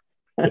care.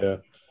 Yeah.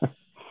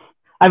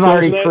 I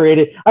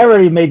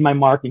already made my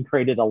mark and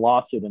created a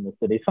lawsuit in the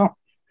city, so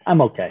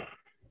I'm okay.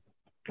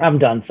 I'm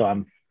done, so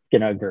I'm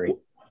going to agree.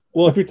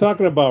 Well, if you're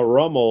talking about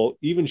Rummel,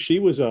 even she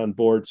was on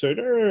board, so I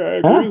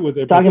agree with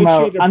it.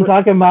 I'm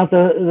talking about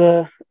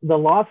the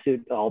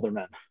lawsuit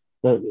alderman.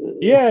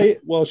 Yeah,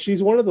 well,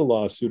 she's one of the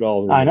lawsuit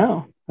aldermen. I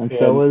know, and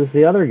so was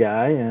the other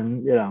guy,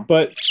 and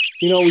But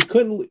we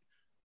couldn't.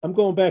 I'm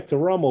going back to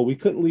Rummel. We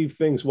couldn't leave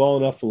things well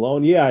enough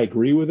alone. Yeah, I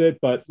agree with it,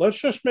 but let's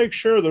just make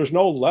sure there's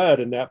no lead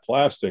in that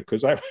plastic,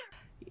 because I've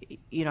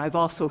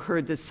also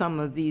heard that some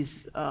of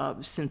these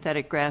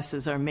synthetic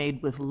grasses are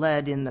made with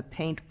lead in the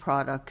paint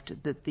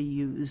product that they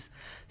use.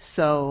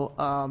 So,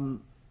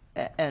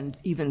 and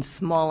even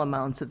small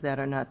amounts of that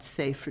are not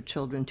safe for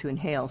children to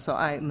inhale. So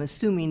I'm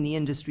assuming the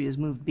industry has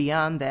moved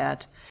beyond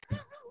that.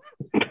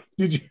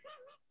 Who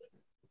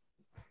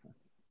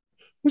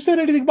said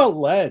anything about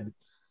lead?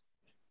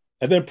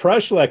 And then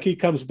Preschlek, he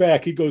comes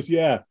back, he goes,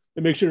 yeah,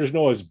 and make sure there's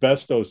no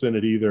asbestos in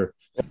it either.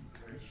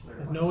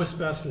 No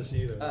asbestos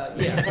either.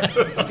 Yeah,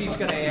 Steve's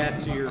going to add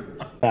to your.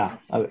 Yeah,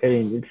 I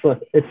mean,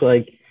 it's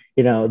like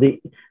the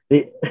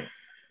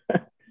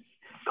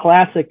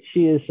classic.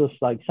 She is just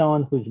like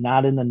someone who's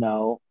not in the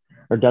know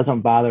or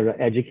doesn't bother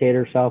to educate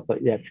herself,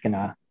 but that's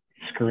gonna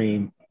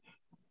scream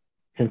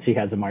since she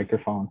has a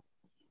microphone.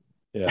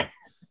 Yeah.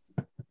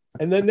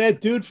 And then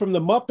that dude from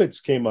the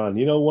Muppets came on.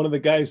 One of the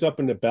guys up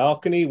in the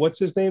balcony. What's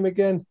his name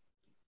again?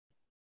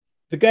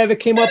 The guy that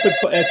came up at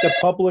the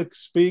public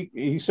speak.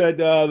 He said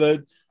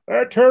that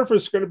turf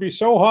is going to be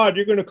so hot,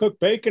 you're going to cook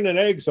bacon and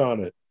eggs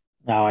on it.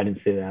 No, I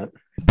didn't see that.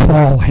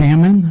 Paul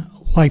Hammond,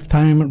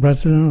 lifetime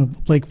resident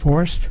of Lake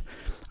Forest.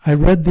 I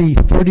read the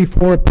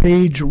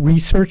 34-page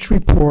research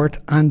report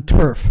on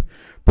turf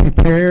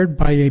prepared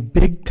by a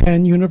Big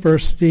Ten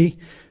university.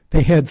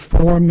 They had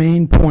 4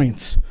 main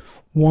points.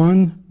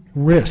 1,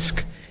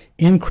 risk,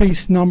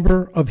 increased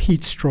number of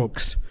heat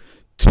strokes.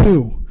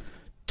 2,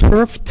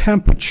 turf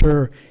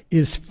temperature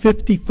is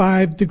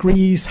 55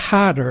 degrees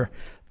hotter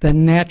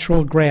than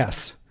natural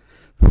grass.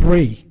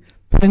 3,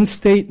 Penn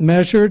State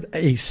measured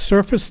a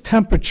surface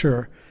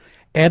temperature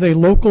at a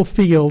local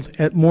field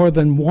at more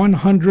than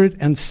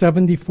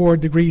 174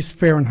 degrees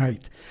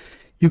Fahrenheit.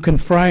 You can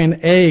fry an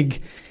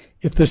egg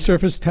if the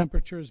surface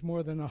temperature is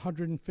more than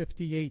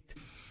 158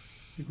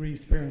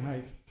 degrees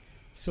Fahrenheit.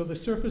 So the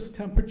surface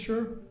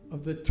temperature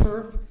of the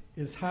turf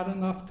is hot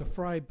enough to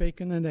fry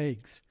bacon and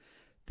eggs.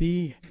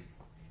 The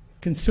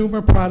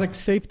Consumer Product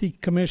Safety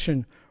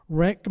Commission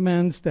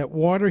recommends that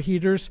water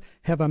heaters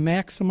have a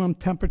maximum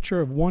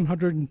temperature of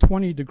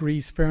 120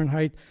 degrees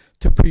Fahrenheit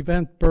to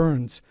prevent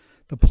burns.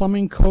 The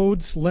plumbing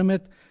codes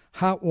limit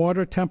hot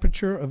water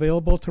temperature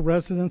available to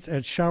residents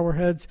at shower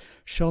heads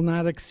shall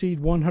not exceed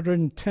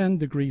 110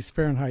 degrees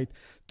Fahrenheit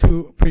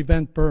to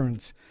prevent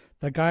burns.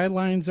 The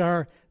guidelines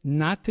are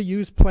not to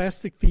use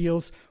plastic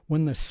fields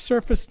when the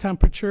surface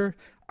temperature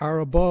are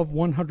above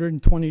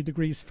 120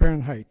 degrees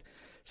Fahrenheit.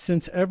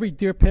 Since every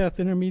Deer Path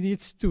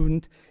Intermediate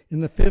student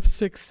in the 5th,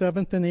 6th,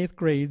 7th, and 8th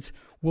grades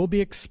will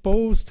be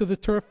exposed to the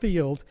turf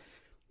field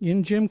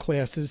in gym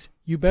classes,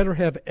 you better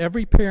have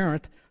every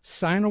parent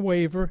sign a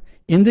waiver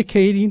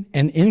indicating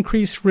an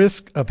increased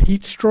risk of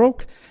heat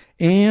stroke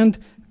and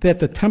that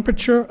the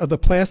temperature of the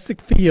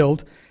plastic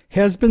field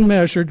has been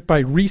measured by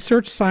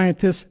research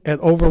scientists at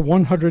over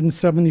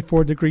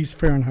 174 degrees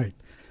Fahrenheit.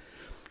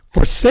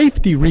 For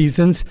safety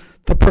reasons,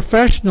 the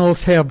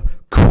professionals have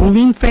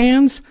cooling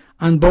fans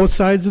on both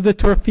sides of the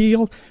turf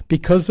field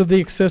because of the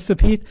excessive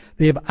heat.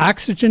 They have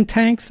oxygen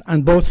tanks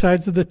on both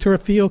sides of the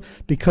turf field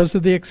because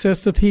of the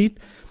excessive heat.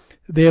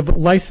 They have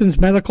licensed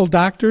medical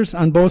doctors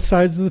on both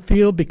sides of the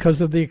field because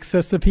of the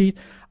excessive heat.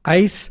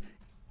 Ice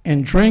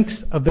and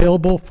drinks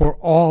available for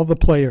all the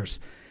players.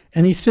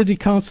 Any city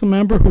council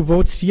member who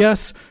votes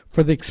yes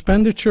for the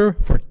expenditure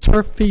for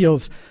turf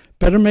fields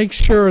better make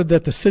sure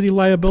that the city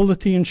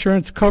liability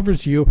insurance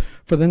covers you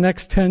for the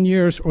next 10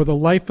 years or the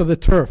life of the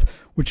turf,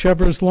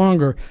 whichever is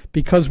longer,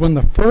 because when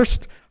the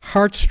first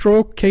heart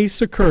stroke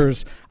case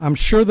occurs, I'm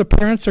sure the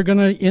parents are going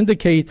to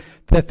indicate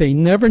that they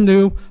never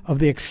knew of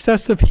the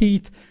excessive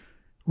heat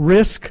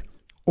risk,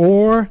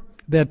 or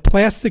that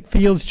plastic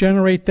fields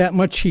generate that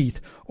much heat,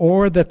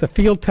 or that the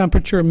field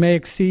temperature may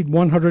exceed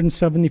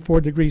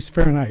 174 degrees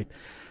Fahrenheit.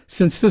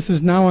 Since this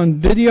is now on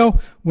video,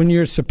 when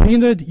you're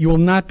subpoenaed, you will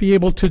not be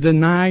able to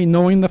deny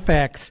knowing the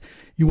facts.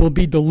 You will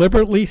be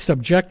deliberately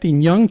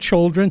subjecting young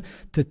children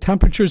to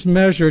temperatures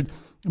measured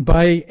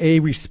by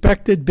a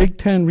respected Big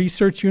Ten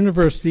research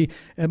university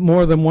at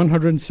more than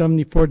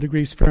 174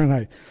 degrees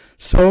Fahrenheit.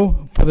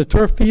 So, for the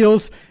turf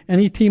fields,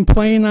 any team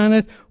playing on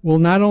it will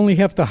not only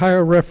have to hire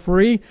a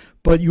referee,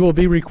 but you will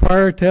be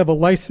required to have a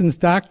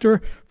licensed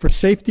doctor for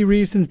safety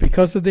reasons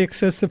because of the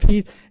excessive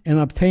heat, and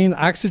obtain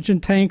oxygen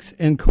tanks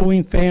and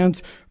cooling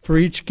fans for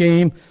each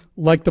game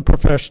like the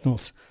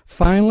professionals.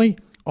 Finally,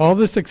 all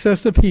this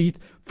excessive heat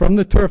from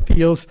the turf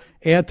fields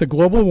add to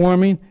global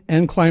warming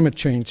and climate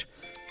change.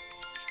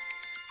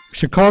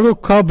 Chicago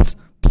Cubs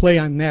play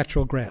on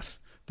natural grass.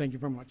 Thank you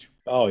very much.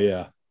 Oh,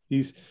 yeah.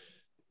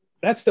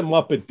 That's the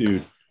Muppet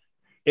dude.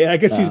 Yeah, I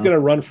guess he's going to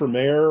run for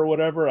mayor or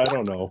whatever. I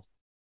don't know.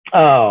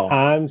 Oh.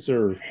 Hans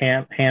or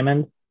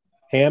Hammond.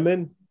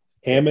 Hammond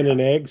and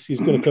eggs.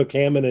 He's going to cook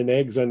Hammond and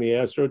eggs on the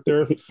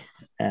AstroTurf.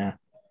 Yeah.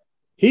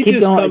 He keep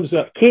just going, comes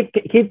up.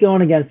 Keep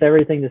going against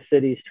everything the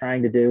city's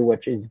trying to do,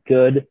 which is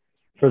good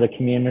for the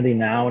community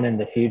now and in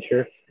the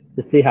future.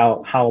 To see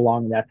how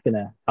long that's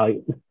gonna how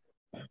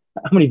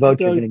many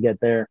votes you're gonna get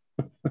there.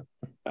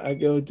 I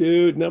go,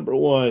 dude. Number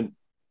one,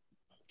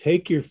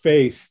 take your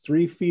face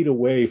 3 feet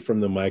away from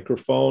the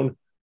microphone.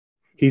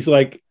 He's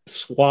like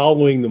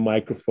swallowing the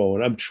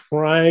microphone. I'm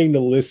trying to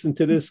listen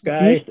to this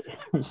guy.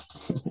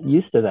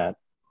 Used to that.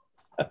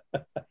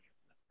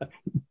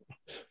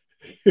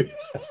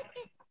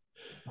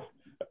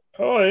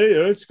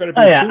 It's going to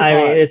be too hot. I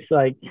mean, it's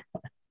like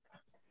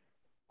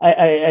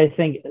I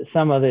think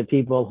some of the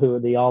people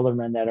the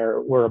aldermen that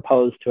were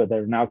opposed to it that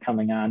are now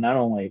coming on not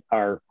only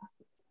are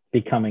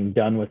becoming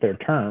done with their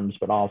terms,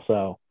 but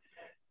also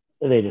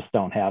they just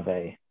don't have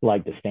a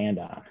leg to stand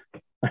on.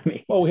 I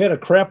mean, well, we had a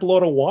crap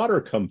load of water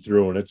come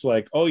through, and it's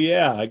like, oh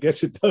yeah, I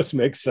guess it does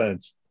make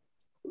sense.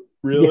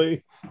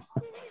 Really?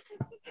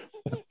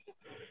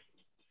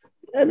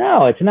 Yeah.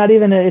 No, it's not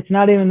even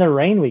the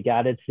rain we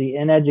got. It's the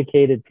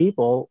uneducated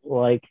people,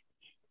 like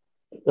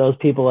those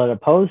people that are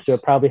opposed to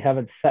it probably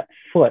haven't set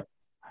foot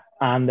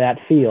on that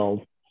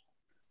field.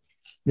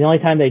 The only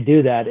time they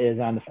do that is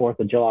on the 4th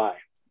of July.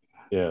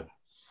 Yeah.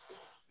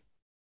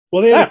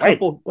 Well, they had a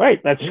couple.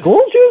 Right. That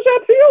schools use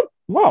that field?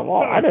 Well,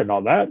 I didn't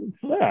know that.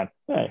 Yeah.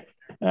 Hey.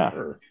 Yeah.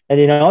 And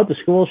you know what? The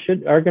schools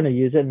are going to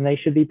use it, and they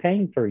should be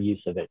paying for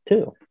use of it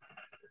too.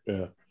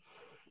 Yeah.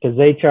 Because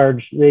they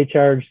charge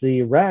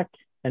the rec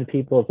and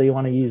people if they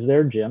want to use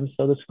their gym.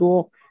 So the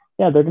school,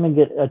 yeah, they're going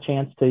to get a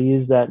chance to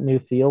use that new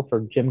field for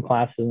gym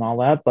classes and all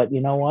that. But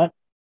you know what?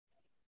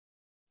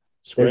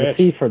 There's a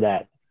fee for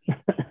that.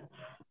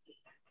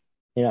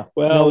 Well,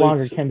 no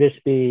longer can this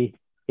be,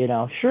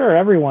 sure,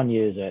 everyone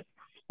use it.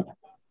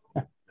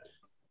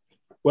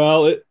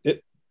 Well,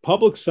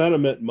 public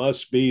sentiment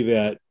must be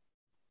that,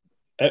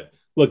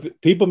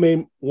 look, people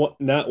may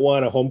not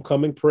want a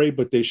homecoming parade,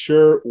 but they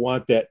sure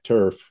want that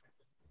turf.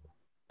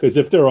 Because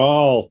if they're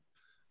all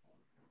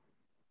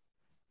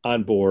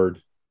on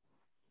board.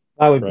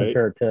 I would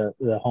compare it to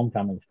the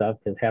homecoming stuff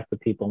because half the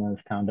people in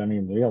this town don't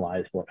even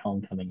realize what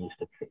homecoming used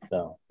to be.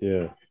 So,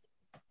 yeah.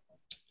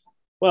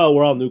 Well,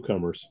 we're all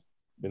newcomers,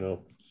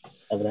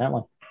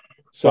 Evidently.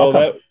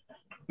 So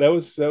that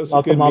was welcome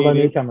a good all meeting.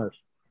 The newcomers.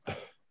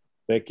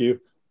 Thank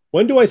you.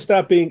 When do I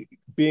stop being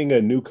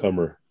a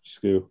newcomer,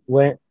 Stu?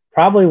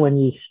 Probably when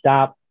you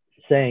stop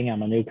saying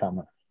I'm a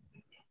newcomer.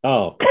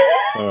 Oh,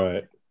 all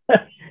right.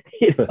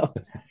 You've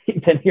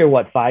been here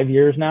 5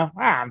 years now?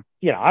 I'm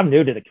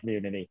new to the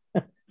community.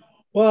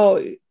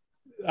 Well,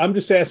 I'm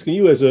just asking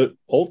you as an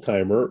old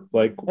timer.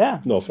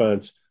 No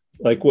offense.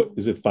 What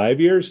is it? 5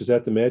 years? Is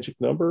that the magic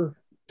number?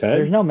 10?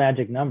 There's no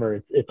magic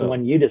number. It's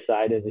when you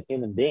decide as a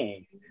human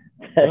being.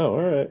 Oh,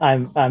 all right.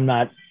 I'm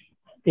not,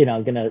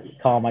 going to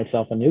call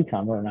myself a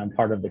newcomer, and I'm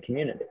part of the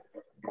community.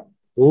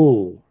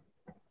 Ooh.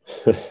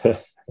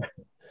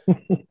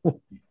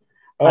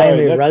 I am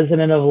a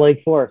resident of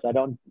Lake Forest. I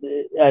don't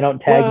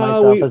tag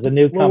myself as a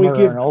newcomer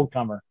or an old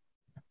comer.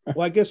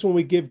 Well, I guess when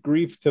we give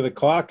grief to the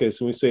caucus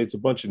and we say it's a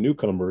bunch of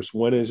newcomers,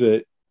 when are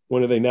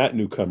they not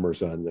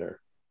newcomers on there?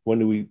 When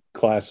do we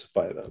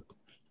classify them?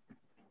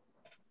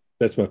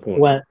 That's my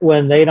point.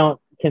 When they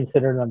don't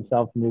consider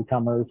themselves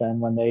newcomers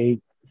and when they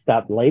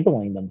stop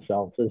labeling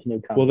themselves as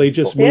newcomers. Well, they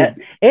just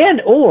moved.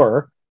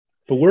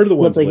 But we're the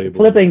ones labeling.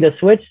 Flipping the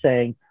switch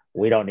saying,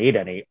 we don't need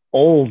any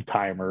old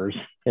timers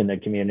in the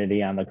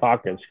community on the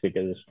caucus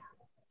because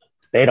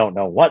they don't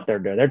know what they're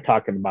doing. They're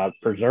talking about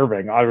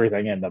preserving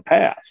everything in the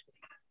past.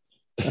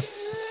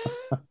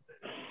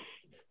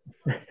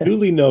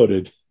 Duly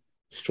noted.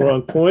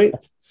 Strong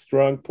point.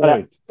 Strong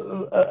point.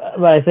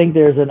 But I think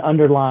there's an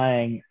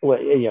underlying,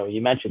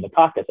 you mentioned the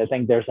caucus. I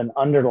think there's an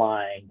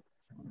underlying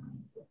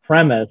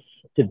premise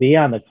to be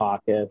on the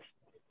caucus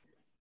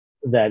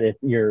that if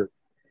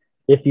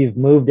you've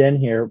moved in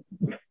here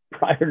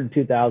prior to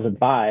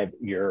 2005,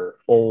 you're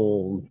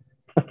old.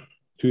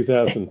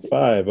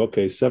 2005.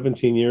 Okay,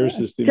 17 years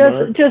is the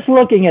mark. Just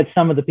looking at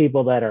some of the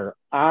people that are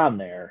on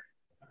there.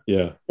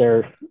 Yeah,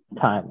 their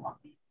time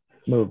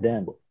moved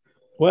in.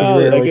 Well,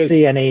 you rarely I guess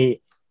see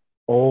any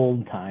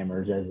old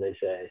timers, as they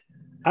say.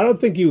 I don't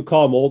think you would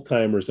call them old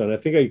timers, and I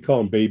think I call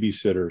them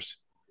babysitters,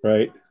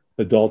 right?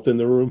 Adult in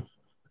the room.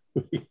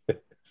 Is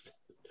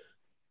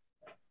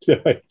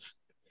that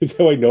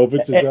why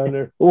Novitz is on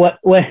there?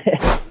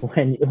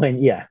 When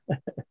yeah.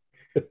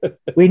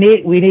 we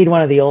need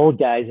one of the old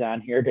guys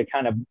on here to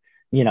kind of,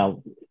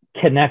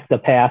 connect the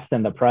past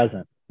and the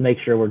present, make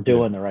sure we're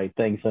doing the right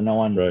thing, so no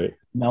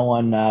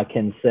one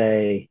can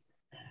say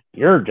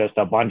you're just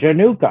a bunch of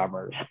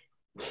newcomers.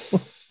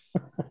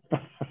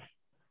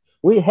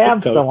 We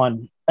have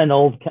an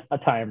old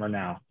timer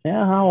now.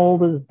 Yeah, how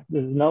old is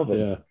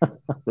Novitz? Yeah,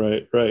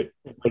 right.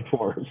 Lake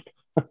Forest.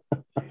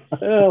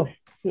 Well,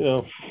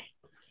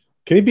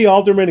 can he be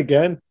alderman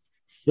again?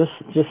 Just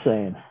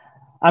saying.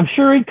 I'm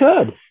sure he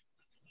could.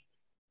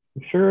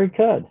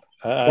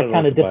 That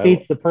kind of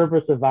defeats the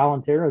purpose of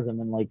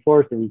volunteerism in Lake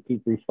Forest if you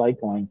keep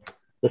recycling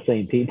the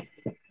same people.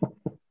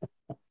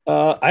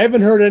 I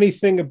haven't heard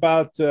anything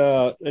about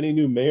any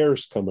new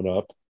mayors coming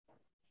up.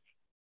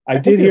 I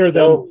did hear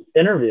them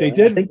interview. They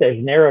did. I think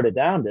they've narrowed it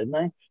down, didn't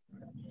they?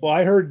 Well,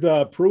 I heard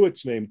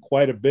Pruitt's name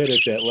quite a bit at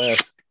that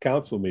last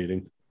council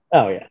meeting.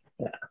 Oh yeah.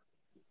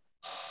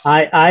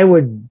 I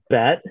would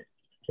bet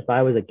if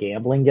I was a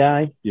gambling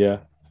guy. Yeah.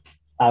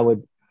 I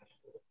would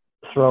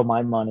throw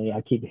my money.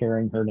 I keep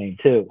hearing her name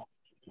too,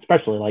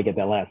 especially like at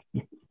that last.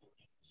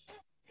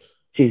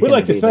 We'd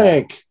like to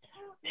thank.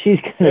 She's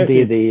going to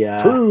be the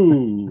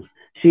Prue.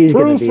 She's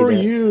Prue for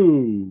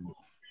you.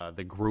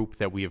 The group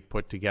that we have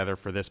put together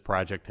for this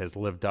project has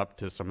lived up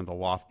to some of the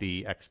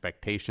lofty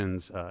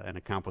expectations and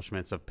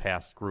accomplishments of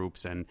past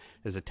groups, and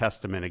is a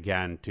testament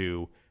again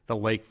to the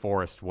Lake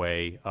Forest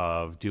way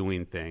of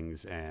doing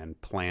things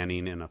and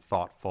planning in a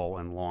thoughtful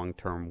and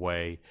long-term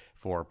way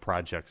for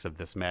projects of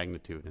this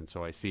magnitude. And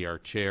so I see our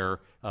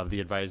chair of the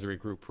advisory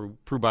group,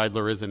 Prue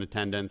Beidler, is in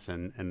attendance,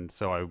 and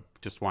so I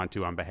just want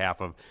to, on behalf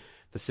of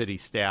the city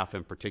staff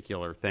in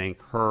particular,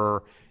 thank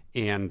her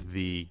and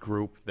the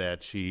group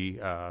that she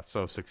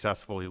so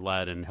successfully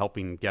led in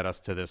helping get us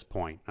to this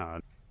point.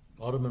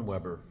 Alderman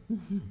Weber.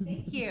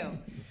 Thank you.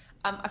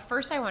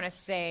 First, I want to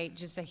say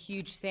just a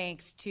huge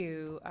thanks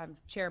to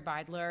Chair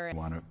Beidler. I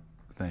want to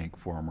thank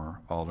former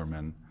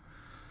Alderman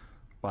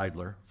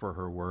Beidler for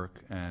her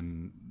work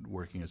and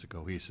working as a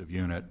cohesive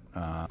unit.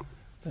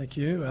 Thank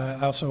you. I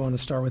also want to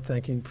start with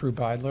thanking Prue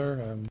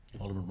Beidler.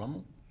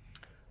 Alderman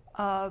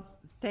Rummel.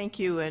 Thank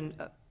you, and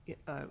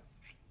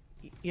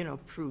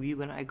Prue,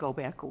 you and I go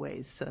back a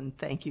ways, and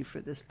thank you for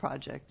this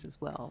project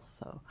as well.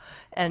 So,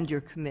 and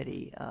your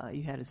committee,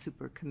 you had a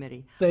super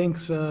committee.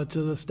 Thanks to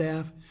the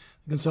staff,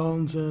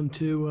 consultants, and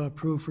to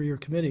Prue for your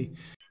committee.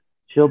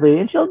 She'll be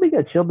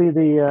good. She'll be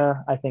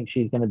the. I think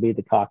she's going to be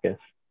the caucus.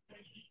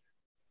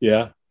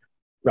 Yeah.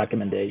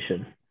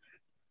 Recommendation.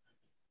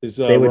 Is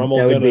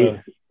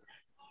Rummel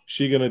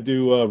she gonna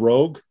do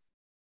Rogue?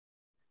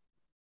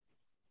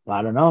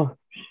 I don't know.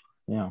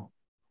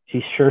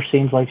 She sure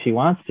seems like she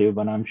wants to,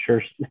 but I'm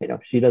sure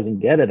if she doesn't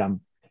get it,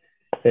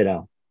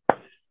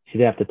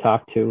 she'd have to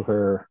talk to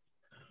her.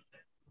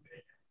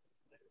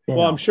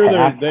 I'm sure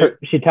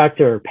she talked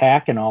to her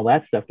PAC and all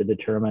that stuff to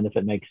determine if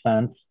it makes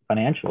sense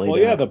financially. Well,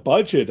 yeah, the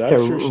budget. I'm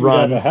sure she would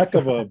have a heck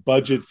of a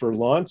budget for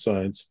lawn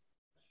signs.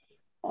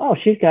 Oh,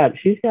 she's got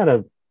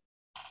a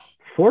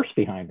force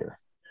behind her.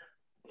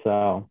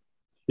 So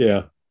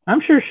yeah,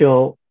 I'm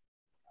sure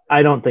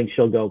I don't think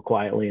she'll go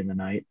quietly in the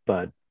night,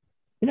 but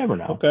you never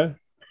know. Okay.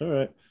 All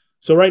right.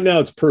 So right now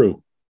it's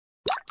Prue.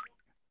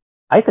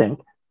 I think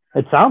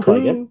it sounds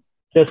like it.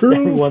 Just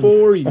Prue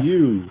for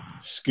you,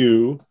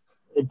 Scoo.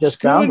 It just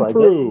Scoo sounds and like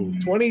Prue.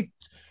 it.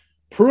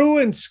 Prue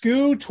and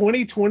Scoo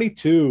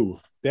 2022.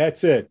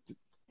 That's it.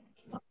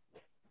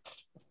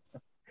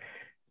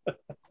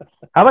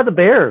 How about the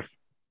Bears?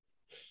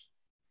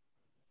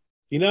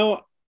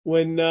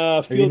 When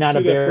Fields not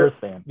a Bears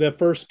fan? The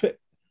first pick,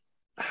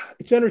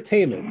 it's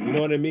entertainment. You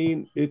know what I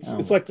mean?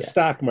 It's like the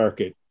stock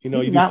market. You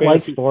do not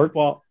fantasy like sport.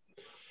 Well,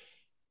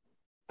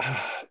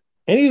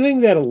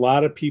 anything that a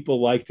lot of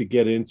people like to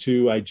get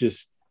into, I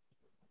just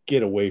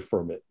get away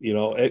from it.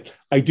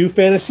 I do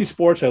fantasy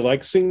sports. I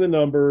like seeing the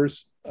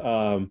numbers.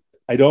 I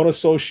don't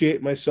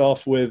associate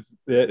myself with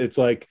it. It's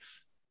like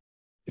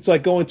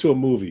going to a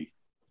movie.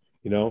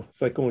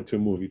 It's like going to a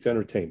movie. It's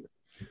entertainment.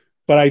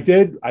 But I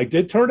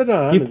did turn it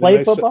on. You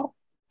played football?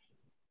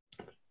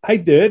 I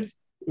did.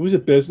 It was a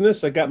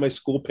business. I got my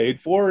school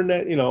paid for, and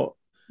that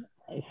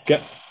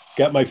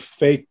got my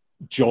fake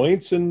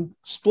joints and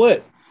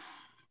split.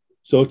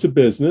 So it's a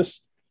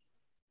business.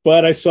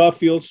 But I saw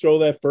Fields throw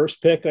that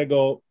first pick. I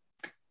go,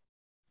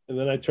 and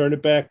then I turn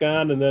it back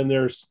on, and then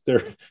they're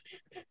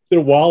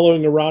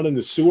wallowing around in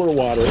the sewer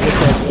water.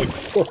 It's like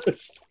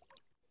forest.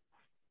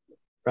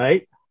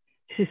 Right?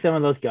 You see some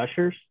of those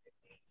gushers?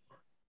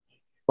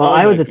 Well, Oh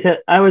I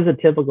my was a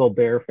typical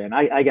Bear fan.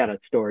 I got a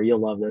story. You'll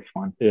love this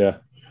one. Yeah.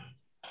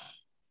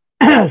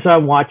 So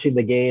I'm watching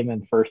the game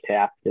in first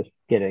half, just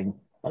getting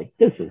like,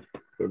 this is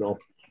brutal.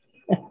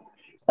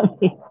 I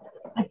mean,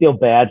 I feel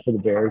bad for the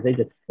Bears. They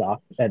just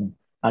suck. And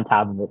on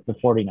top of it, the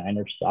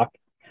 49ers suck.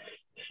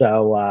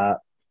 So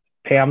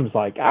Pam's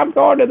like, I'm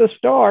going to the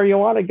store. You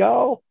want to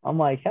go? I'm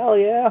like, hell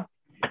yeah.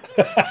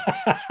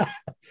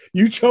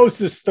 You chose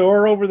the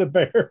store over the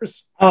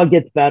Bears? Oh, it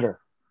gets better.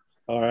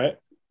 All right.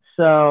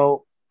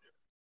 So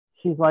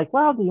she's like,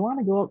 well, do you want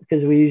to go up?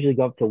 Because we usually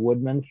go up to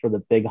Woodman's for the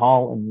big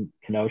hall in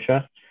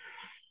Kenosha.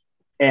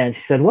 And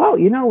she said, well,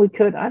 we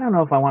could, I don't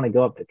know if I want to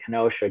go up to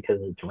Kenosha because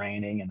it's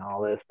raining and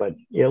all this, but,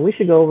 we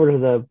should go over to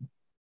the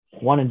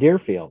one in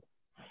Deerfield,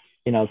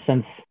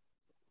 since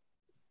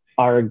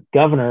our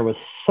governor was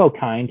so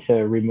kind to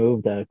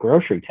remove the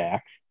grocery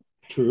tax.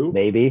 True.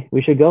 Maybe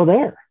we should go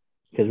there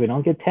because we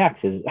don't get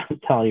taxes. I'm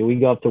telling you, we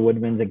go up to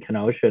Woodman's in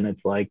Kenosha and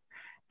it's like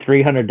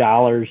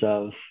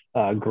 $300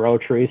 of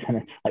groceries and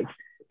it's like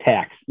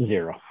tax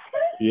zero.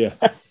 Yeah.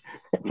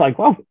 It's like,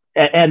 well,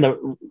 and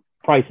the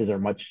prices are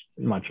much,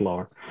 much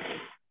lower.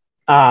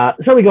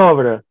 So we go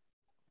over to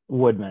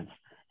Woodman's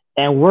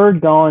and we're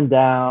going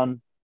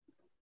down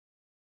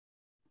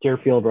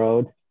Deerfield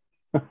Road,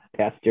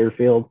 past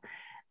Deerfield,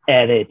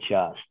 and it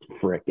just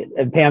frickin',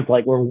 and Pam's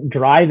like, we're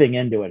driving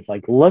into it. It's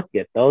like, look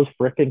at those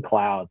frickin'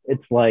 clouds.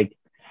 It's like,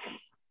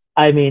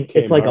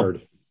 it's like a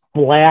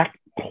black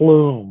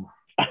plume.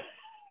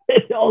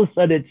 All of a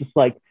sudden, it's just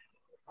like,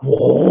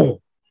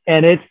 whoa.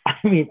 And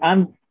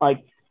I'm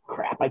like,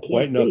 crap, I can't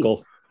White see.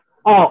 knuckle.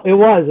 Oh, it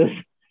was.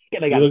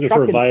 And I got looking truck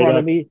for a in front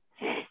of viaduct? me.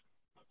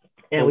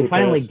 And we Overpass?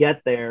 finally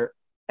get there,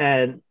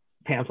 and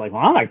Pam's like,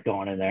 well, I'm not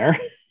going in there.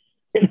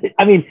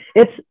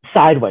 It's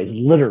sideways,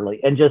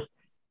 literally, and just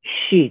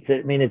sheets.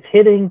 It's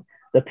hitting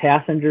the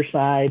passenger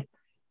side,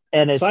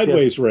 and it's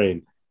Sideways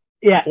rain.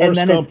 Yeah, Forrest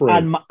and then Gump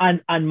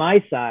it's on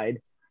my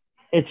side,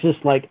 it's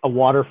just like a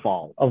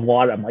waterfall of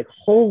water. I'm like,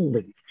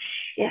 holy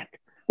shit,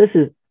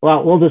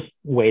 we'll just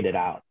wait it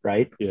out,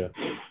 right? Yeah.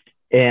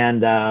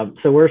 And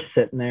so we're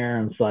sitting there,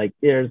 and it's like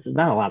there's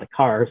not a lot of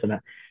cars, and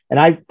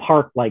I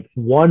parked like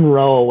one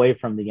row away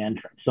from the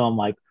entrance. So I'm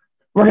like,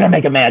 we're gonna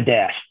make a mad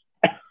dash.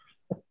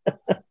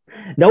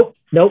 Nope.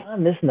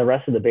 I'm missing the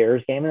rest of the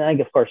Bears game, and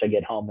then of course I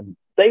get home and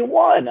they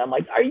won. I'm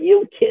like, are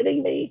you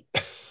kidding me?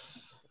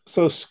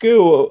 So,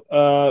 Scoo,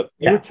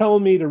 you were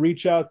telling me to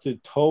reach out to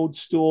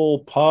Toadstool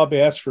Pub,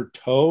 ask for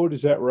Toad.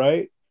 Is that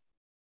right?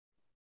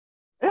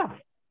 Yeah.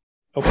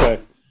 Okay.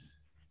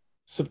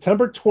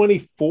 September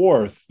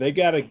 24th, they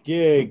got a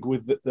gig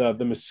with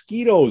the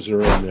Mosquitoes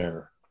are in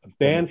there. A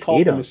band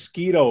called the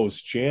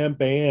Mosquitoes, jam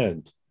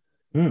band.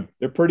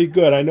 They're pretty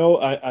good. I know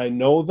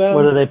them.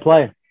 What do they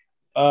play?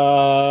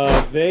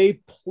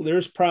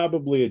 There's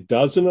probably a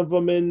dozen of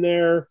them in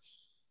there.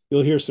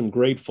 You'll hear some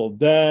Grateful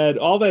Dead,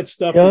 all that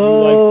stuff that you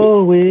like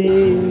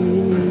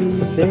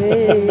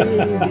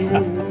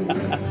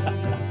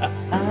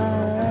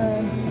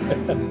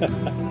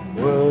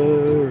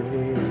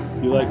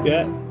to.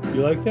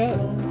 You like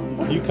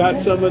that? You caught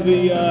some of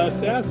the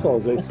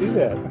Sassholes. I see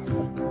that.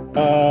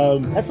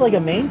 That's like a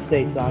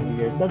mainstay song of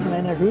yours. Doesn't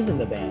matter who's in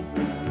the band.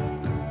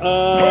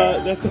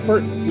 That's the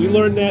first. We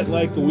learned that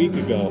like a week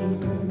ago.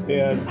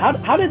 And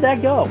how did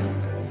that go?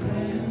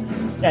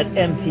 At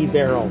MT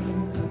Barrel.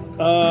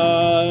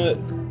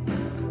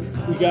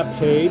 We got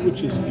paid,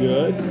 which is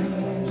good.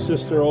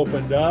 Sister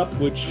opened up,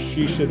 which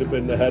she should have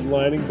been the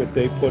headlining, but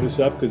they put us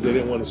up because they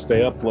didn't want to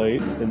stay up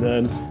late. And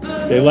then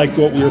they liked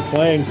what we were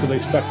playing, so they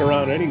stuck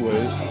around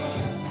anyways.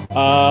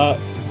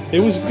 It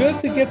was good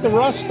to get the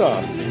rust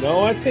off.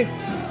 I think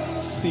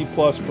C+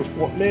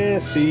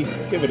 C.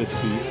 Give it a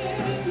C.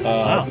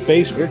 Wow. The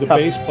bass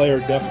player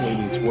definitely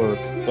needs work,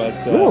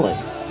 but really,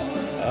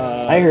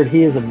 I heard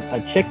he is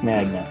a chick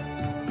magnet.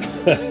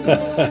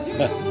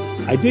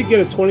 I did get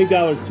a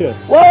 $20 tip.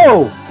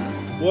 Whoa!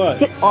 What?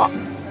 Get off!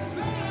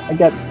 I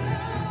got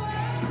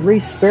 3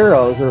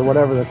 sparrows or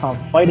whatever they're called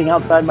fighting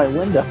outside my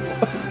window.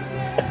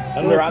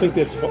 I don't think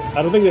that's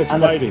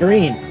on fighting. The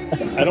screen.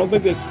 I don't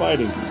think that's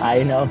fighting.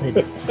 I know they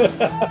do.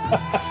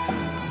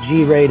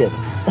 G-rated.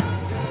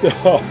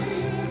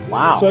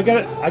 Wow. So I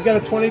got a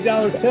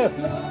 $20 tip.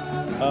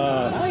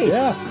 Nice.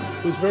 Yeah,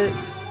 it was very.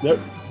 That's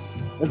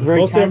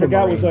very most I ever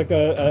got Marine. was like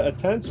a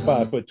 10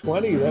 spot, but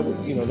 20 that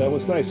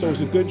was nice. So it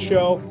was a good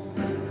show.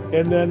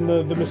 And then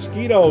the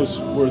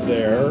Mosquitoes were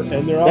there,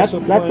 and they're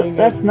also playing.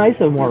 That's nice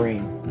of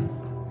Maureen.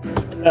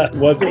 That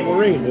wasn't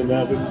Maureen, and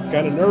I was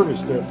kind of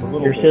nervous there for a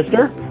little Your bit.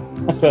 sister?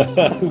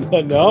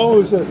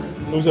 No,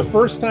 it was a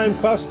first time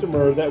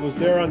customer that was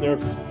there on their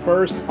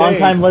first day. On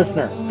time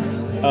listener.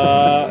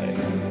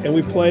 And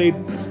we played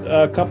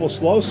a couple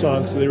slow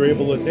songs, so they were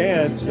able to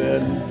dance,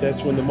 and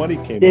that's when the money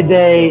came. Did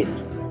they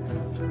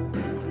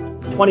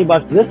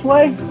 $20 this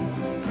way?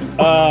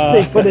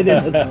 They put it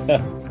in.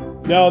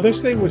 No,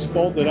 this thing was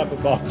folded up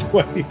about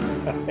 20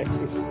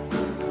 times.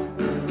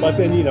 But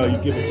then, you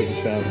give it to the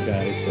sound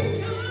guy, so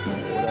it's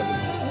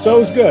whatever. So it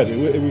was good.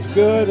 It was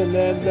good, and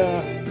then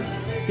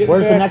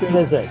where's the next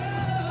visit?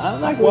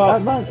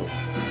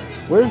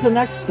 Where's the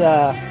next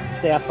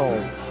staff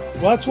hold?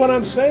 Well, that's what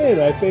I'm saying.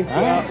 I think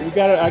I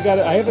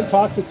haven't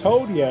talked to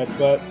Toad yet,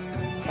 but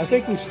I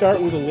think we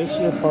start with a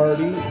listener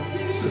party,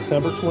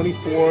 September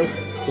 24th.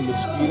 The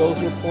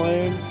Mosquitoes are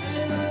playing.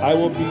 I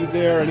will be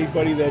there.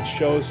 Anybody that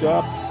shows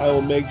up, I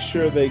will make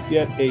sure they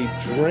get a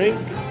drink.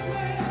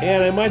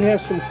 And I might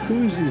have some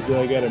koozies that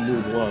I got to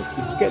move along.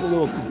 So it's getting a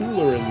little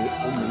cooler in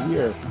the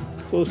year.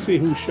 So we'll see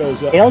who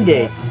shows up.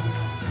 Tailgate.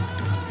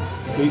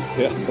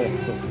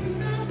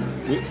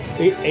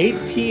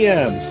 8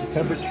 p.m.,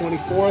 September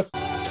 24th.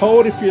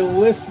 Toad, if you're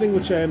listening,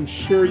 which I'm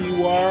sure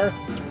you are,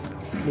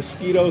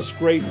 Mosquitoes,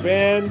 great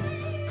band.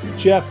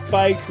 Jeff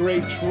Bite,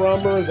 great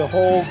drummer. The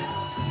whole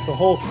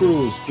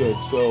crew is good.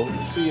 So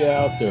we'll see you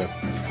out there.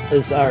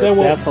 Is our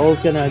staff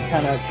hold going to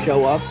kind of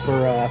show up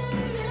for,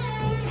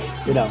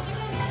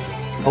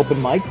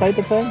 open mic type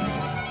of thing?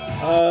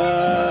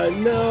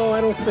 No, I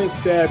don't think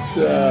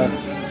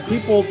that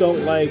people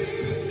don't like,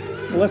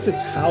 unless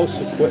it's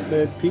house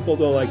equipment, people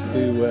don't like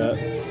to,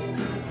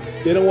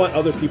 they don't want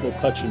other people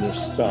touching their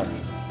stuff.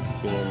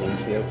 You know what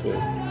I mean? So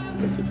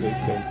that's a big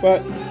thing.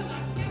 But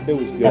it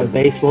was good. That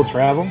bass will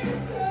travel?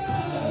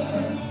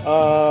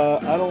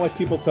 I don't like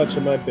people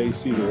touching my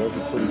bass either. That was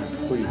a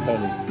pretty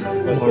penny.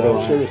 But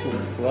I'm sure there's a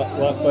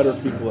lot better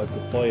people that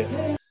could play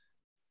it.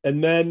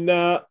 And then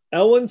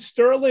Ellen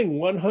Sterling,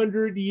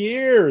 100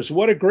 years.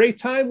 What a great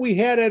time we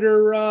had at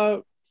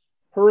her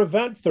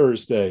event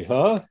Thursday,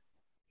 huh?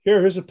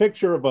 Here's a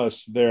picture of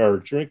us there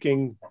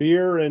drinking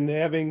beer and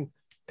having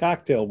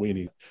cocktail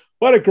weenie.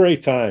 What a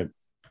great time.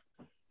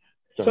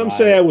 Some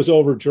say I was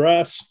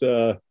overdressed.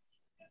 But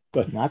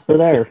not for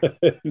there.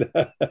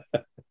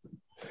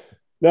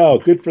 No,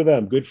 good for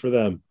them. Good for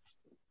them.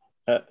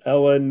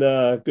 Ellen,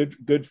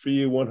 good for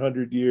you,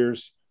 100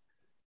 years.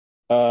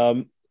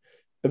 And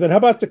then how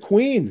about the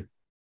Queen?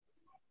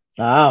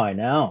 Oh, I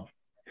know.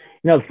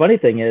 The funny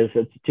thing is,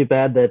 it's too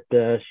bad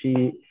that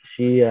she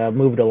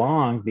moved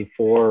along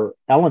before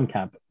Ellen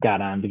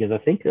got on, because I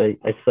think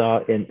I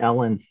saw in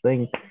Ellen's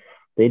thing,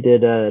 they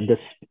did a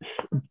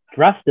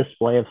dress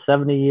display of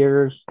 70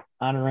 years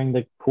honoring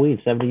the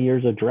Queen, 70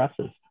 years of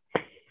dresses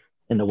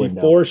in the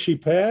window. Before she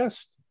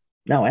passed?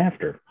 No,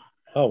 after.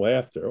 Oh,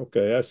 after.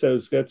 Okay. I said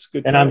that's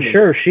good. And I'm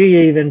sure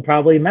she even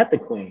probably met the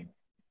Queen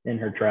in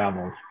her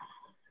travels.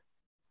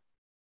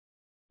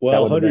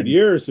 Well, 100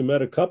 years, we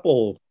met a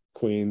couple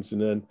queens,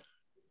 and then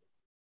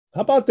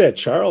how about that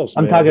Charles?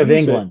 I'm talking of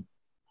England.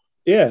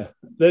 Yeah,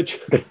 that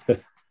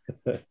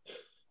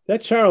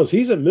Charles,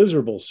 he's a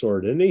miserable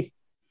sort, isn't he?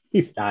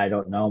 I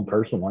don't know him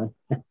personally.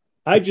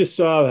 I just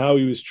saw how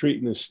he was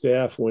treating his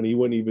staff when he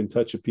wouldn't even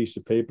touch a piece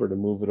of paper to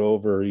move it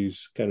over.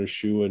 He's kind of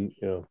shooing,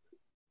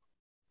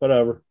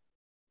 whatever.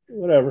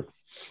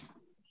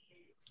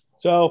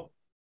 So,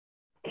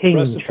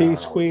 rest in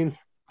peace, Queen.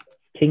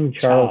 King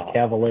Charles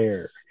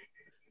Cavalier. Is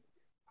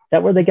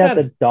that where they got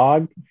the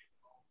dog?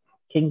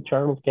 King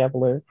Charles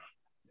Cavalier?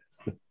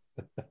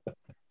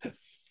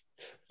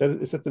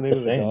 Is that the name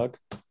of the dog?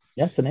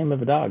 That's the name of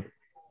the dog.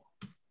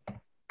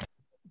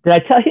 Did I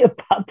tell you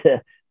about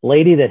the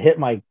lady that hit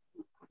my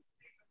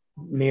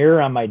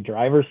mirror on my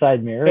driver's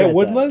side mirror? At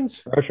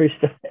Woodlands? Grocery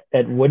store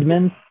at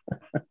Woodman's.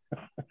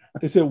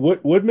 Is it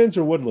Woodman's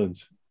or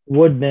Woodlands?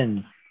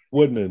 Woodman's.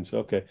 Woodman's,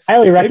 okay.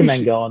 Highly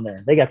recommend going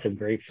there. They got some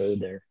great food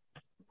there.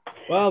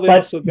 Well,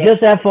 also got...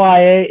 just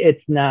FYI,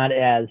 it's not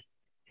as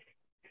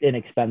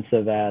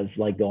inexpensive as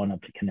like going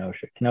up to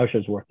Kenosha.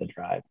 Kenosha's worth the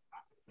drive.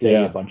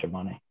 Save a bunch of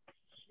money.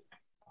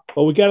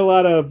 Well, we got a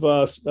lot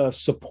of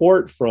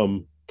support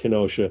from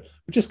Kenosha,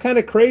 which is kind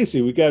of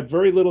crazy. We got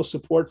very little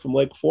support from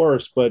Lake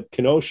Forest, but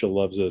Kenosha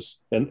loves us,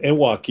 and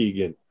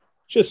Waukegan.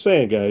 Just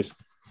saying, guys.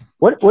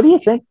 What do you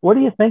think? What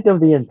do you think of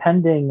the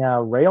impending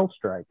rail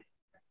strike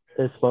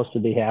that's supposed to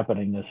be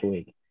happening this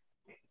week?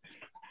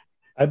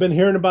 I've been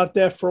hearing about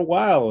that for a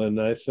while, and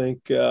I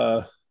think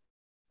I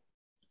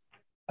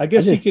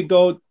guess you could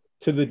go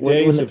to the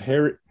days of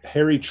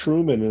Harry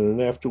Truman, and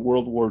then after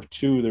World War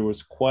II, there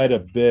was quite a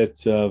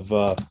bit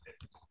of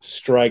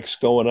strikes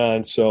going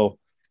on. So,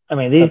 I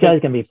mean, these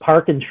guys can be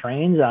parking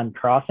trains on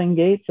crossing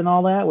gates and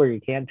all that, where you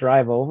can't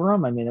drive over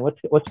them. I mean,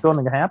 what's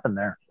going to happen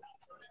there?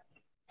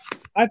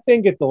 I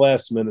think at the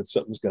last minute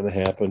something's going to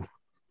happen.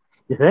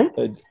 You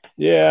think?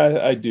 Yeah,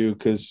 I do,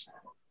 because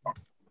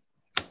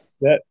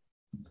that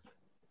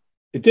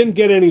it didn't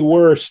get any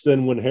worse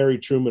than when Harry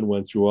Truman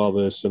went through all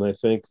this, and I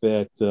think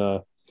that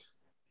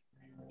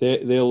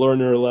they'll learn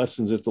their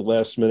lessons at the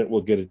last minute.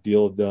 We'll get a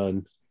deal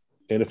done,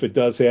 and if it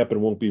does happen,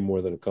 it won't be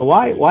more than a couple.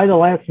 Why? Days. Why the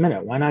last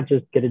minute? Why not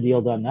just get a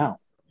deal done now?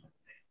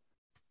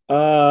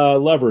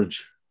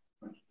 Leverage.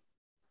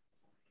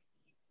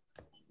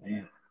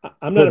 Man.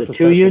 I'm not a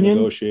professional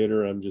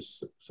negotiator. I'm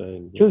just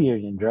saying. Two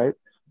unions, right?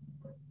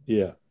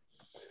 Yeah.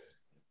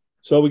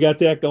 So we got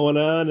that going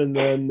on, and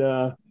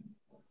then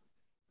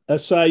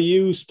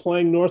SIU's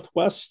playing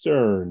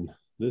Northwestern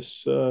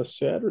this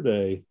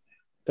Saturday.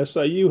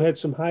 SIU had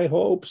some high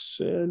hopes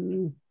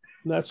and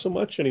not so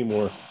much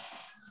anymore.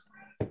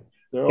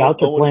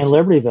 Scouts are playing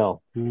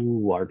Libertyville.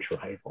 Ooh, arch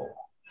rival.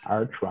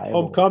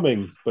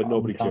 Homecoming, but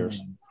nobody cares.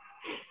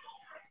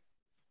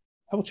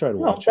 I will try to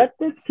watch it.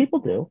 People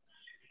do.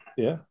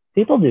 Yeah.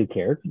 People do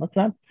care. Let's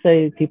not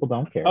say people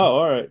don't care. Oh,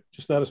 all right.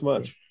 Just not as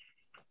much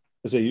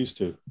as they used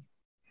to.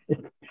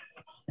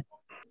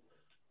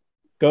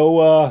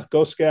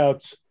 Go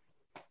Scouts.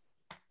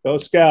 Go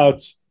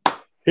Scouts.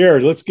 Here,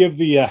 let's give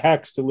the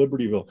hex to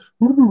Libertyville.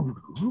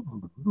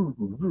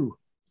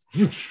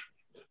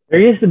 There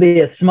used to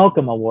be a Smoke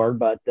 'em award,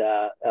 but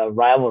a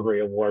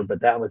rivalry award,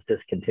 but that was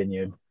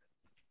discontinued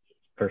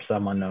for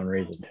some unknown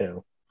reason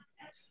too.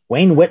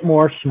 Wayne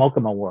Whitmore Smoke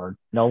 'em award,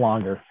 no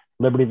longer.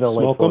 Libertyville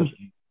Lake Forest.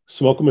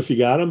 Smoke 'em if you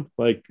got him.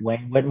 Like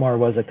Wayne Whitmore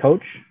was a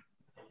coach,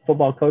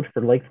 football coach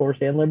for Lake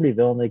Forest and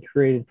Libertyville, and they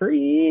created for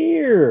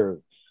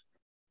years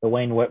the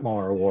Wayne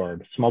Whitmore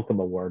Award. Smoke 'em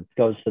award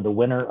goes to the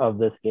winner of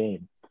this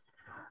game.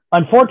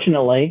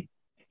 Unfortunately,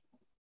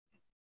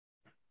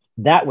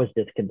 that was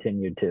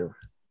discontinued too.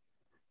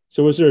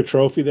 So was there a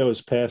trophy that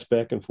was passed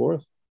back and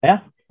forth?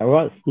 Yeah, there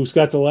was. Who's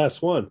got the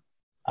last one?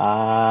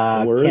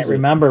 I can't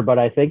remember, but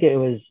I think it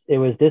was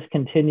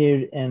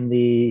discontinued in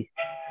the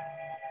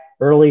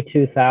early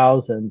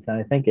 2000s, and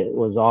I think it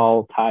was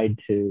all tied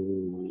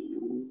to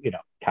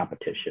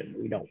competition.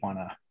 We don't want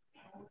to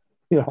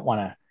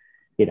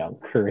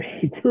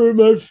create hurt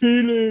my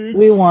feelings.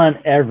 We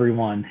want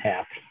everyone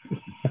happy.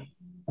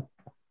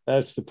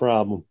 That's the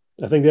problem.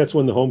 I think that's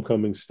when the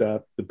homecoming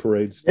stopped, the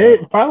parade stopped.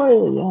 It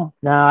probably, yeah.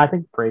 No, I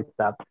think the parade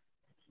stopped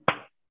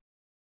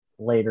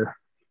later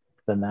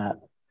than that,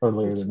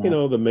 earlier than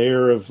that. The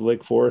mayor of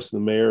Lake Forest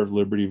and the mayor of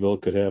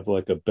Libertyville could have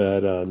like a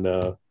bet on,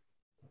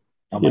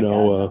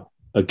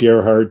 a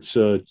Gerhardt's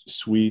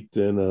suite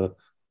and a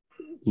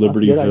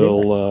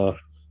Libertyville.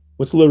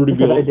 What's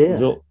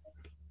Libertyville?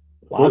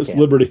 What's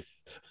Liberty?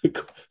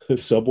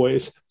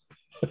 Subways?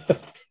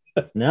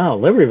 No,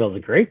 Libertyville's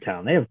a great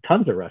town. They have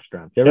tons of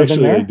restaurants. You ever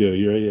been there? They do.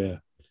 Yeah.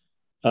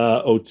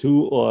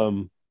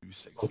 O'Toole.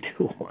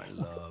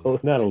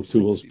 Not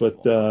O'Toole's,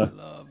 but God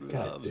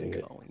dang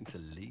it.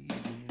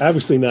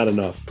 Obviously not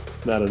enough.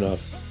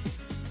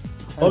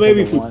 Well,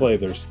 maybe if we play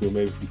their school,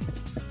 maybe.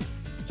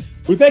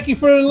 We thank you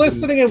for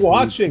listening and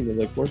watching the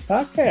Lake Forest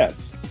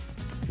Podcast.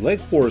 Lake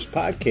Forest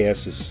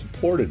Podcast is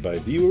supported by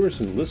viewers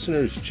and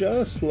listeners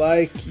just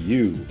like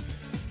you.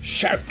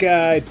 Shark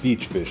Guy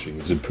Beach Fishing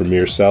is a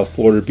premier South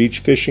Florida beach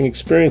fishing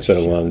experience out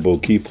of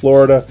Longboat Key,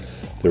 Florida.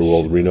 Their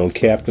world-renowned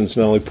captains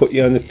not only put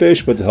you on the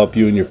fish, but to help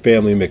you and your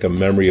family make a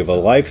memory of a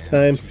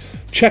lifetime.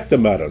 Check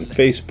them out on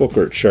Facebook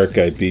or at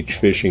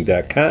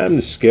sharkguybeachfishing.com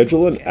to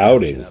schedule an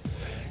outing.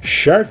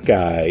 Shark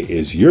Guy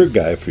is your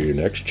guy for your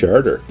next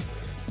charter.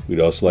 We'd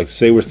also like to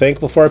say we're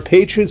thankful for our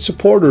Patreon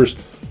supporters,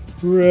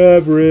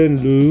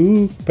 Reverend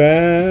Luke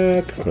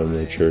Back from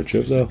the Church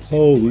of the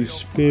Holy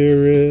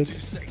Spirit,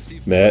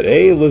 Matt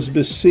A.,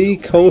 Elizabeth C.,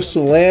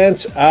 Coastal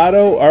Lance,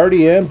 Otto,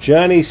 RDM,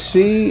 Johnny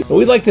C.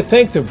 We'd like to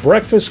thank the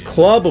Breakfast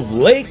Club of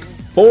Lake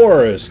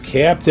Forest,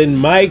 Captain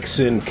Mike's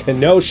in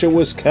Kenosha,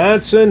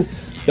 Wisconsin,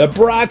 the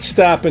Broad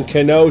Stop in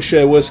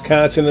Kenosha,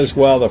 Wisconsin as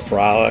well, the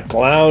Frolic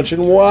Lounge in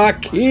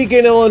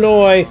Waukegan,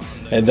 Illinois,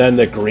 and then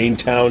the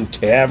Greentown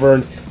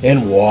Tavern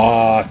in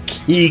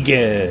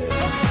Waukegan.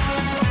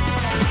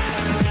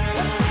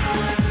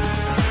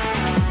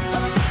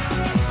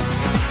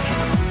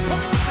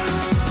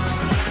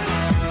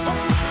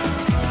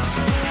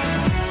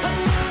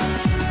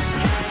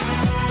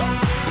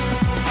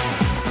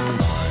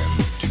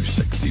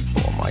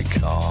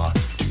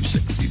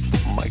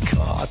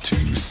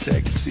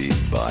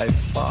 By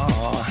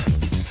far,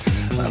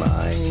 and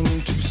I'm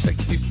too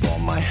sexy for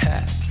my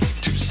hat,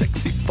 too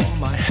sexy for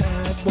my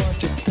hat.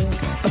 What you think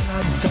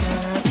about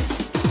that?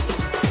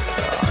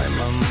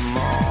 I'm a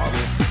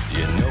model,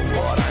 you know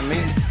what I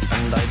mean,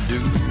 and I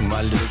do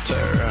my little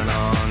turn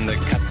on the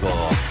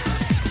catwalk.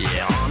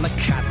 Yeah, on the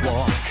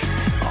catwalk,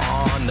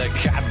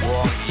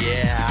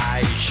 yeah,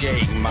 I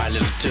shake my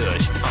little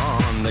tush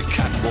on the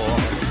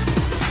catwalk.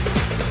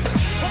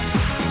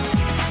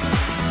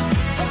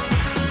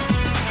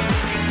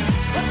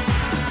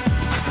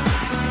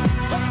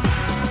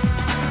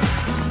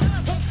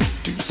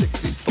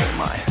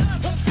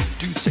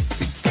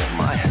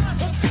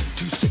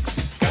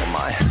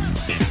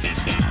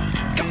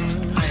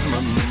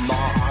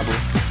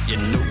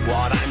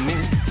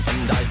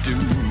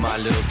 My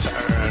little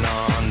turn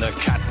on the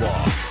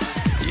catwalk,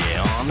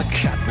 yeah, on the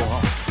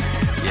catwalk,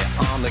 yeah,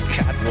 on the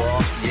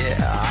catwalk, yeah,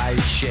 I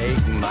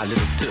shake my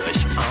little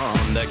tush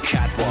on the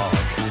catwalk.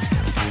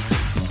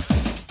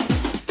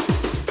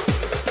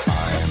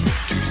 I'm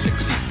too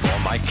sexy for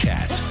my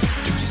cat,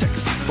 too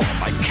sexy for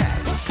my cat,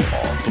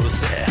 poor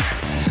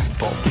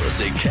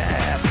pussy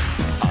cat.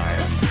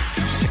 I'm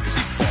too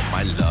sexy for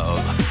my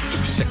love,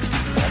 too sexy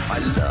for my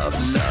love,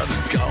 love's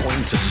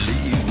going to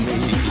leave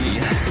me,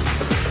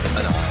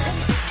 and I'm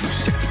too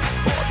sexy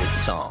for this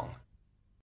song.